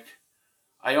Resnick.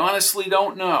 I honestly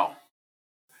don't know.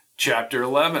 Chapter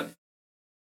 11.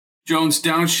 Jones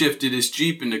downshifted his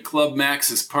Jeep into Club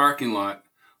Max's parking lot.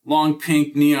 Long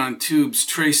pink neon tubes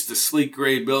traced the sleek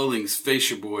gray building's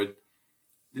fascia board.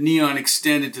 The neon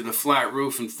extended to the flat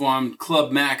roof and formed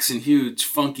Club Max in huge,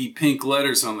 funky pink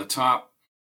letters on the top.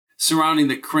 Surrounding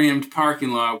the crammed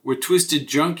parking lot were twisted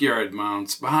junkyard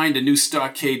mounds behind a new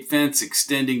stockade fence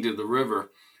extending to the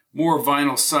river. More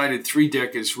vinyl-sided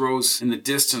three-deckers rose in the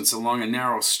distance along a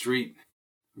narrow street.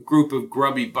 A group of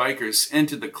grubby bikers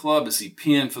entered the club as he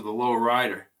panned for the low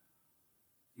rider.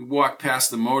 He walked past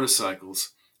the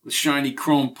motorcycles. The shiny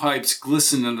chrome pipes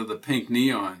glistened under the pink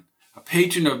neon. A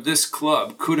patron of this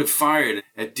club could have fired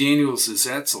at Daniels'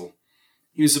 Etzel.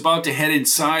 He was about to head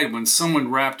inside when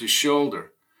someone rapped his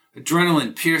shoulder.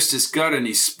 Adrenaline pierced his gut and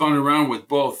he spun around with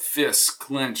both fists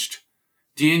clenched.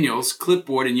 Daniels,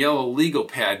 clipboard and yellow legal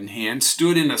pad in hand,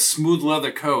 stood in a smooth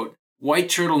leather coat, white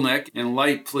turtleneck, and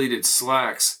light pleated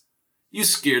slacks. You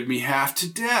scared me half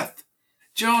to death.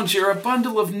 Jones, you're a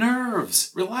bundle of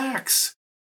nerves. Relax.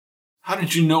 How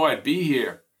did you know I'd be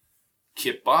here?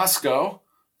 Kip Bosco.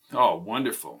 Oh,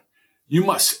 wonderful. You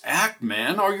must act,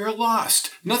 man, or you're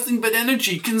lost. Nothing but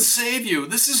energy can save you.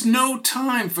 This is no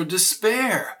time for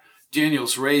despair.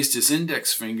 Daniels raised his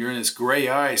index finger and his gray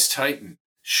eyes tightened.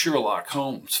 Sherlock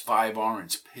Holmes, 5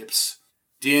 orange pips.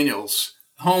 Daniels.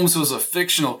 Holmes was a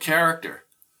fictional character.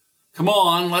 Come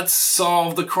on, let's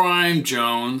solve the crime,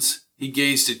 Jones. He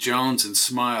gazed at Jones and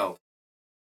smiled.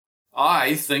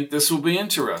 I think this will be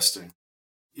interesting.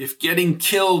 If getting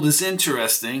killed is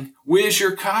interesting, where's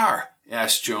your car?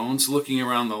 Asked Jones, looking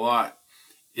around the lot.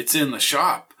 It's in the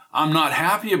shop. I'm not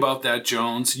happy about that,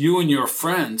 Jones. You and your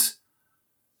friends.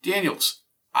 Daniels,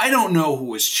 I don't know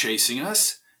who is chasing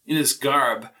us. In his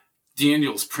garb,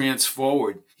 Daniels pranced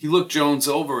forward. He looked Jones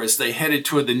over as they headed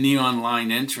toward the neon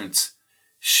line entrance.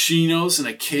 Chinos and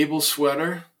a cable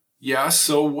sweater? Yeah,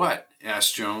 so what?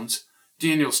 Asked Jones.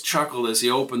 Daniels chuckled as he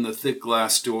opened the thick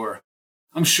glass door.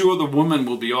 I'm sure the woman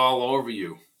will be all over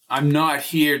you. I'm not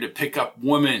here to pick up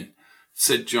women,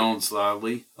 said Jones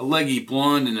loudly. A leggy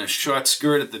blonde in a short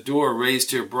skirt at the door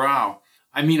raised her brow.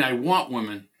 I mean, I want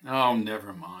women. Oh,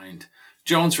 never mind.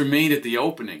 Jones remained at the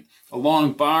opening. A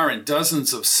long bar and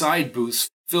dozens of side booths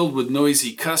filled with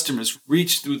noisy customers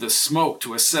reached through the smoke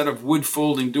to a set of wood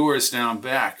folding doors down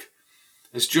back.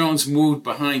 As Jones moved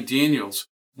behind Daniels,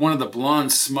 one of the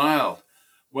blondes smiled.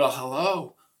 Well,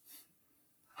 hello.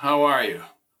 How are you?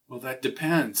 Well, that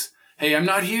depends. Hey, I'm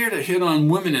not here to hit on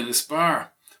women in this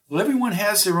bar. Well, everyone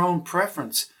has their own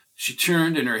preference. She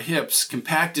turned and her hips,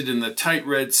 compacted in the tight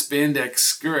red spandex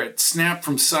skirt, snapped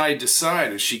from side to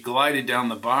side as she glided down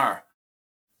the bar.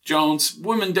 Jones,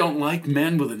 women don't like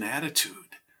men with an attitude.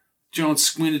 Jones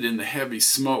squinted in the heavy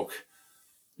smoke.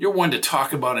 You're one to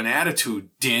talk about an attitude,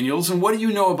 Daniels, and what do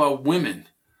you know about women?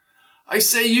 I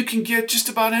say you can get just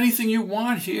about anything you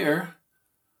want here.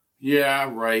 Yeah,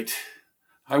 right.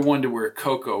 I wonder where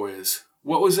Coco is.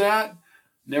 What was that?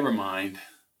 Never mind.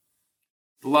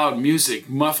 The loud music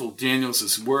muffled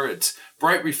Daniels' words.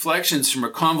 Bright reflections from a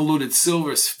convoluted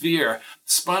silver sphere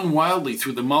spun wildly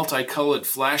through the multicolored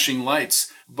flashing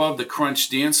lights above the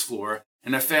crunched dance floor,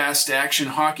 and a fast action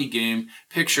hockey game,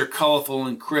 picture colorful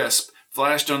and crisp,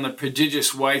 flashed on the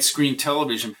prodigious widescreen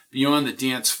television beyond the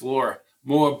dance floor.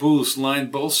 More booths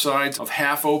lined both sides of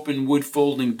half-open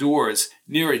wood-folding doors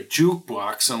near a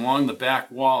jukebox along the back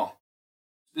wall.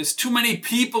 There's too many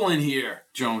people in here,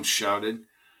 Jones shouted.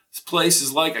 This place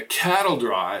is like a cattle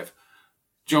drive.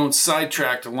 Jones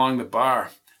sidetracked along the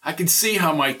bar. I could see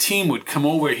how my team would come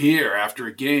over here after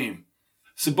a game.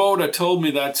 Sabota told me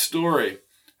that story.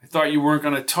 I thought you weren't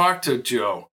going to talk to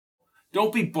Joe.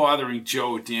 Don't be bothering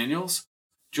Joe, Daniels.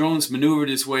 Jones maneuvered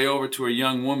his way over to a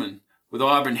young woman with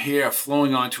auburn hair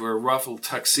flowing onto her ruffled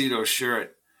tuxedo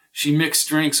shirt. She mixed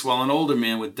drinks while an older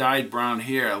man with dyed brown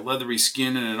hair, leathery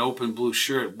skin, and an open blue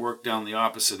shirt worked down the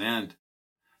opposite end.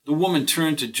 The woman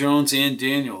turned to Jones and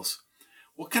Daniels.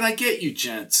 What can I get you,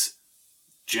 gents?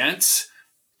 Gents?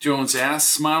 Jones asked,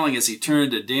 smiling as he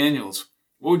turned to Daniels.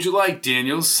 What would you like,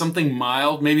 Daniels? Something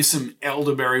mild, maybe some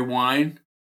elderberry wine?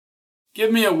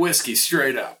 Give me a whiskey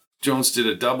straight up. Jones did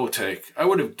a double take. I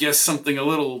would have guessed something a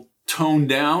little toned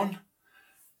down.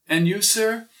 And you,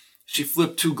 sir? She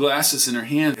flipped 2 glasses in her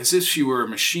hand as if she were a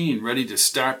machine ready to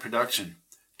start production.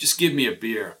 Just give me a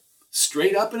beer.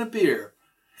 Straight up and a beer.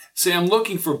 Say, I'm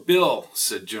looking for Bill,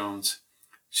 said Jones.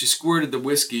 She squirted the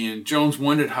whiskey, and Jones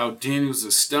wondered how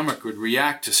Daniels' stomach would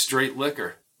react to straight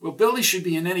liquor. Well, Billy should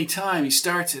be in any time. He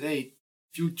starts at 8.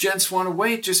 If you gents want to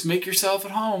wait, just make yourself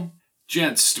at home.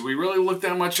 Gents, do we really look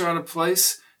that much out of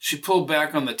place? She pulled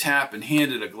back on the tap and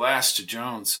handed a glass to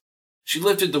Jones. She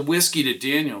lifted the whiskey to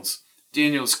Daniels.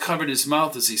 Daniels covered his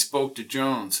mouth as he spoke to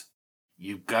Jones.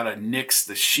 You've got to nix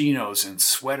the chinos and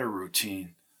sweater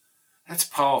routine. That's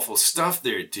powerful stuff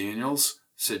there, Daniels,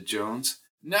 said Jones.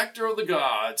 Nectar of the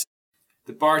gods.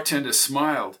 The bartender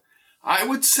smiled. I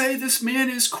would say this man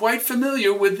is quite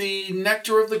familiar with the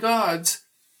nectar of the gods.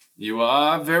 You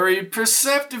are very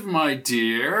perceptive, my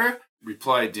dear,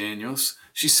 replied Daniels.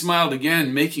 She smiled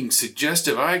again, making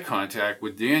suggestive eye contact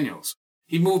with Daniels.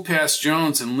 He moved past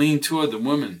Jones and leaned toward the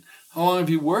woman. How long have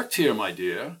you worked here, my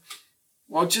dear?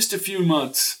 Well, just a few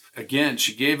months. Again,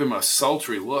 she gave him a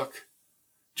sultry look.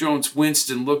 Jones winced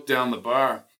and looked down the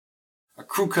bar. A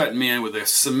crew-cut man with a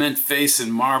cement face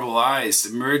and marble eyes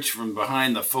emerged from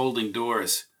behind the folding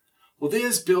doors. Well,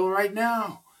 there's Bill right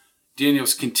now.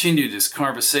 Daniels continued his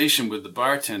conversation with the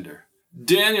bartender.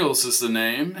 Daniels is the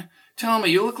name. Tell me,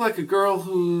 you look like a girl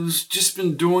who's just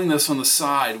been doing this on the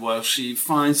side while she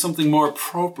finds something more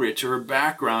appropriate to her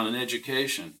background and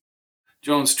education.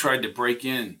 Jones tried to break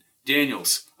in.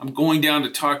 Daniels, I'm going down to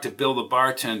talk to Bill the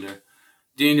bartender.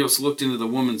 Daniels looked into the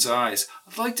woman's eyes.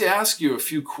 I'd like to ask you a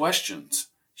few questions.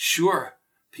 Sure.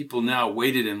 People now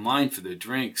waited in line for their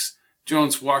drinks.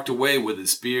 Jones walked away with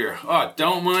his beer. Oh,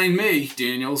 don't mind me,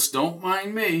 Daniels. Don't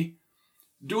mind me.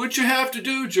 Do what you have to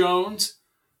do, Jones.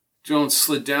 Jones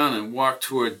slid down and walked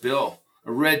toward Bill.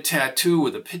 A red tattoo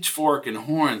with a pitchfork and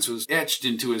horns was etched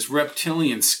into his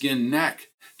reptilian skin neck.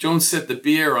 Jones set the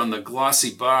beer on the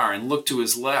glossy bar and looked to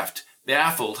his left,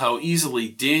 baffled how easily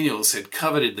Daniels had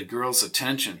coveted the girl's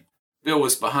attention. Bill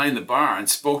was behind the bar and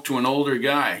spoke to an older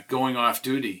guy going off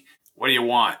duty. What do you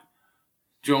want?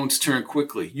 Jones turned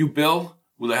quickly. You Bill?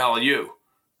 Who the hell are you?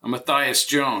 I'm Matthias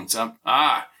Jones.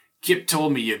 Kip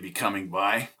told me you'd be coming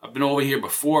by. I've been over here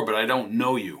before, but I don't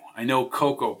know you. I know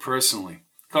Cocoa personally.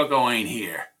 Cocoa ain't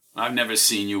here. I've never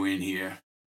seen you in here.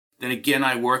 Then again,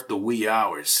 I work the wee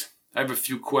hours. I have a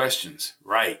few questions.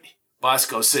 Right.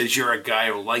 Bosco says you're a guy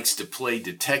who likes to play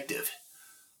detective.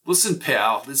 Listen,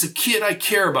 pal, there's a kid I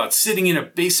care about sitting in a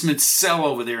basement cell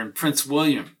over there in Prince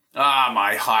William.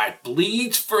 My heart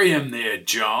bleeds for him there,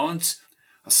 Jones.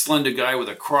 A slender guy with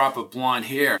a crop of blonde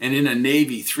hair and in a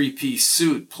navy 3-piece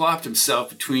suit plopped himself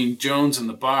between Jones and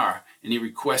the bar, and he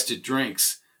requested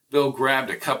drinks. Bill grabbed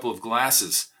a couple of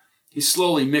glasses. He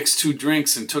slowly mixed 2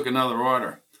 drinks and took another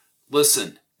order.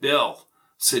 Listen, Bill,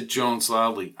 said Jones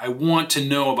loudly, I want to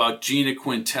know about Gina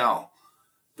Quintel.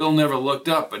 Bill never looked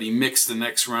up, but he mixed the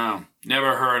next round.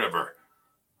 Never heard of her.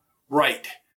 Right.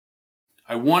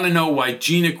 I want to know why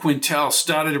Gina Quintel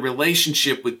started a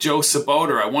relationship with Joe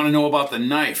Saboter. I want to know about the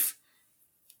knife.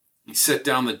 He set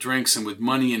down the drinks and with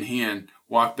money in hand,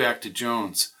 walked back to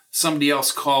Jones. Somebody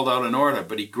else called out an order,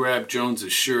 but he grabbed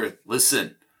Jones's shirt.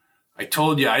 Listen, I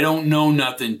told you I don't know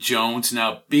nothing, Jones.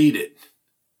 Now beat it.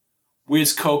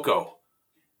 Where's Cocoa?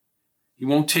 He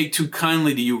won't take too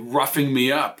kindly to you roughing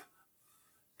me up.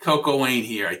 Cocoa ain't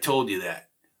here, I told you that.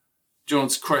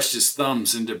 Jones crushed his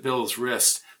thumbs into Bill's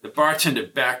wrist. The bartender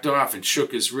backed off and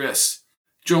shook his wrist.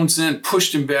 Jones then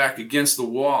pushed him back against the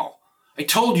wall. I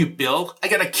told you, Bill, I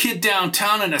got a kid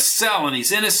downtown in a cell and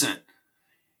he's innocent.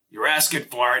 You're asking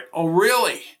for it. Oh,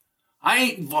 really? I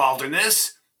ain't involved in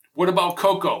this. What about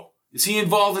Cocoa? Is he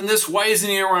involved in this? Why isn't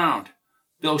he around?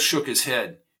 Bill shook his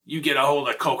head. You get a hold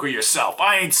of Cocoa yourself.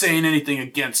 I ain't saying anything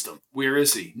against him. Where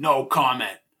is he? No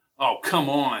comment. Oh, come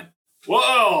on.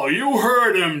 Well, you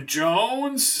heard him,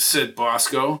 Jones, said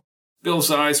Bosco.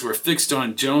 Bill's eyes were fixed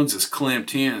on Jones's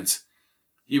clamped hands.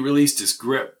 He released his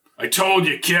grip. I told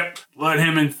you, Kip. Let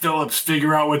him and Phillips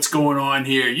figure out what's going on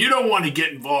here. You don't want to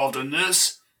get involved in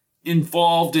this.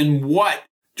 Involved in what?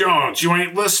 Jones, you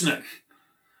ain't listening.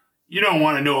 You don't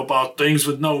want to know about things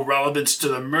with no relevance to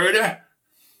the murder.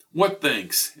 What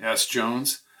things? Asked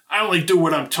Jones. I only do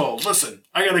what I'm told. Listen,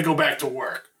 I gotta go back to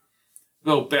work.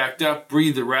 Bill backed up,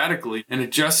 breathed erratically, and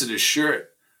adjusted his shirt.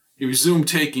 He resumed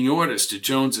taking orders to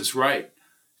Jones's right.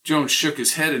 Jones shook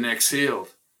his head and exhaled.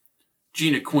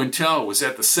 Gina Quintel was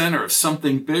at the center of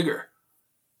something bigger.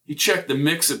 He checked the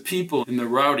mix of people in the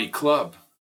rowdy club.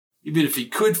 Even if he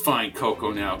could find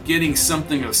Cocoa now, getting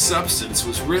something of substance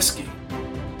was risky.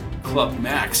 Club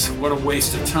Max, what a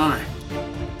waste of time.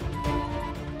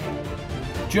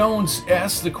 Jones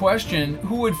asks the question,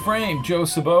 who would frame Joe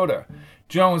Sabota?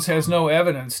 Jones has no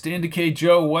evidence to indicate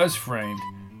Joe was framed.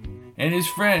 And his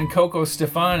friend Cocoa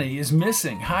Stefani is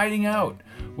missing, hiding out,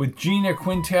 with Gina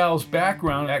Quintal's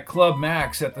background at Club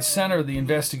Max at the center of the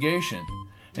investigation.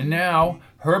 And now,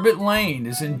 Herbert Lane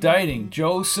is indicting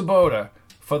Joe Sabota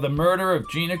for the murder of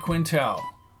Gina Quintal.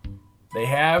 They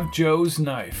have Joe's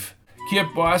knife. Kip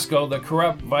Bosco, the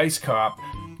corrupt vice cop,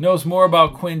 knows more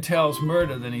about Quintal's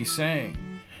murder than he's saying.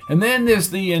 And then there's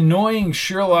the annoying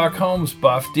Sherlock Holmes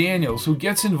buff, Daniels, who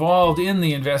gets involved in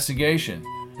the investigation.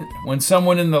 When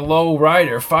someone in the low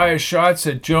rider fires shots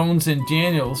at Jones and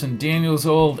Daniels'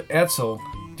 old Etzel,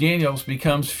 Daniels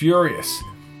becomes furious.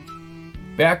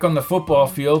 Back on the football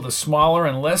field, the smaller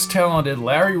and less talented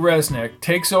Larry Resnick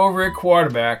takes over at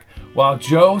quarterback while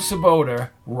Joe Sabota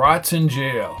rots in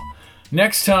jail.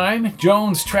 Next time,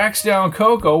 Jones tracks down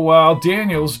Cocoa while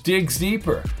Daniels digs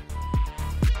deeper.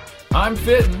 I'm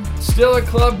Fitton, still at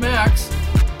Club Max,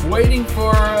 waiting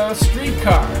for a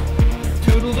streetcar.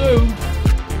 Toodle-doo.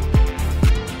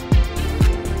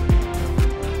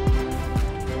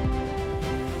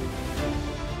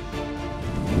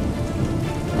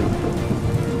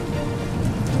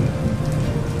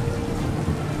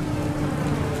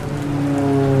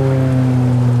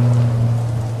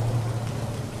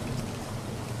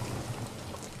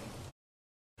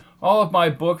 All of my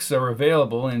books are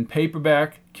available in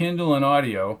paperback, Kindle, and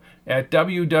audio at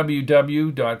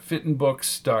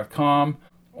www.fittonbooks.com,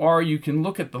 or you can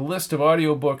look at the list of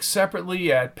audiobooks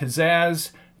separately at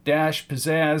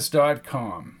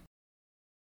pizzazz-pizzazz.com.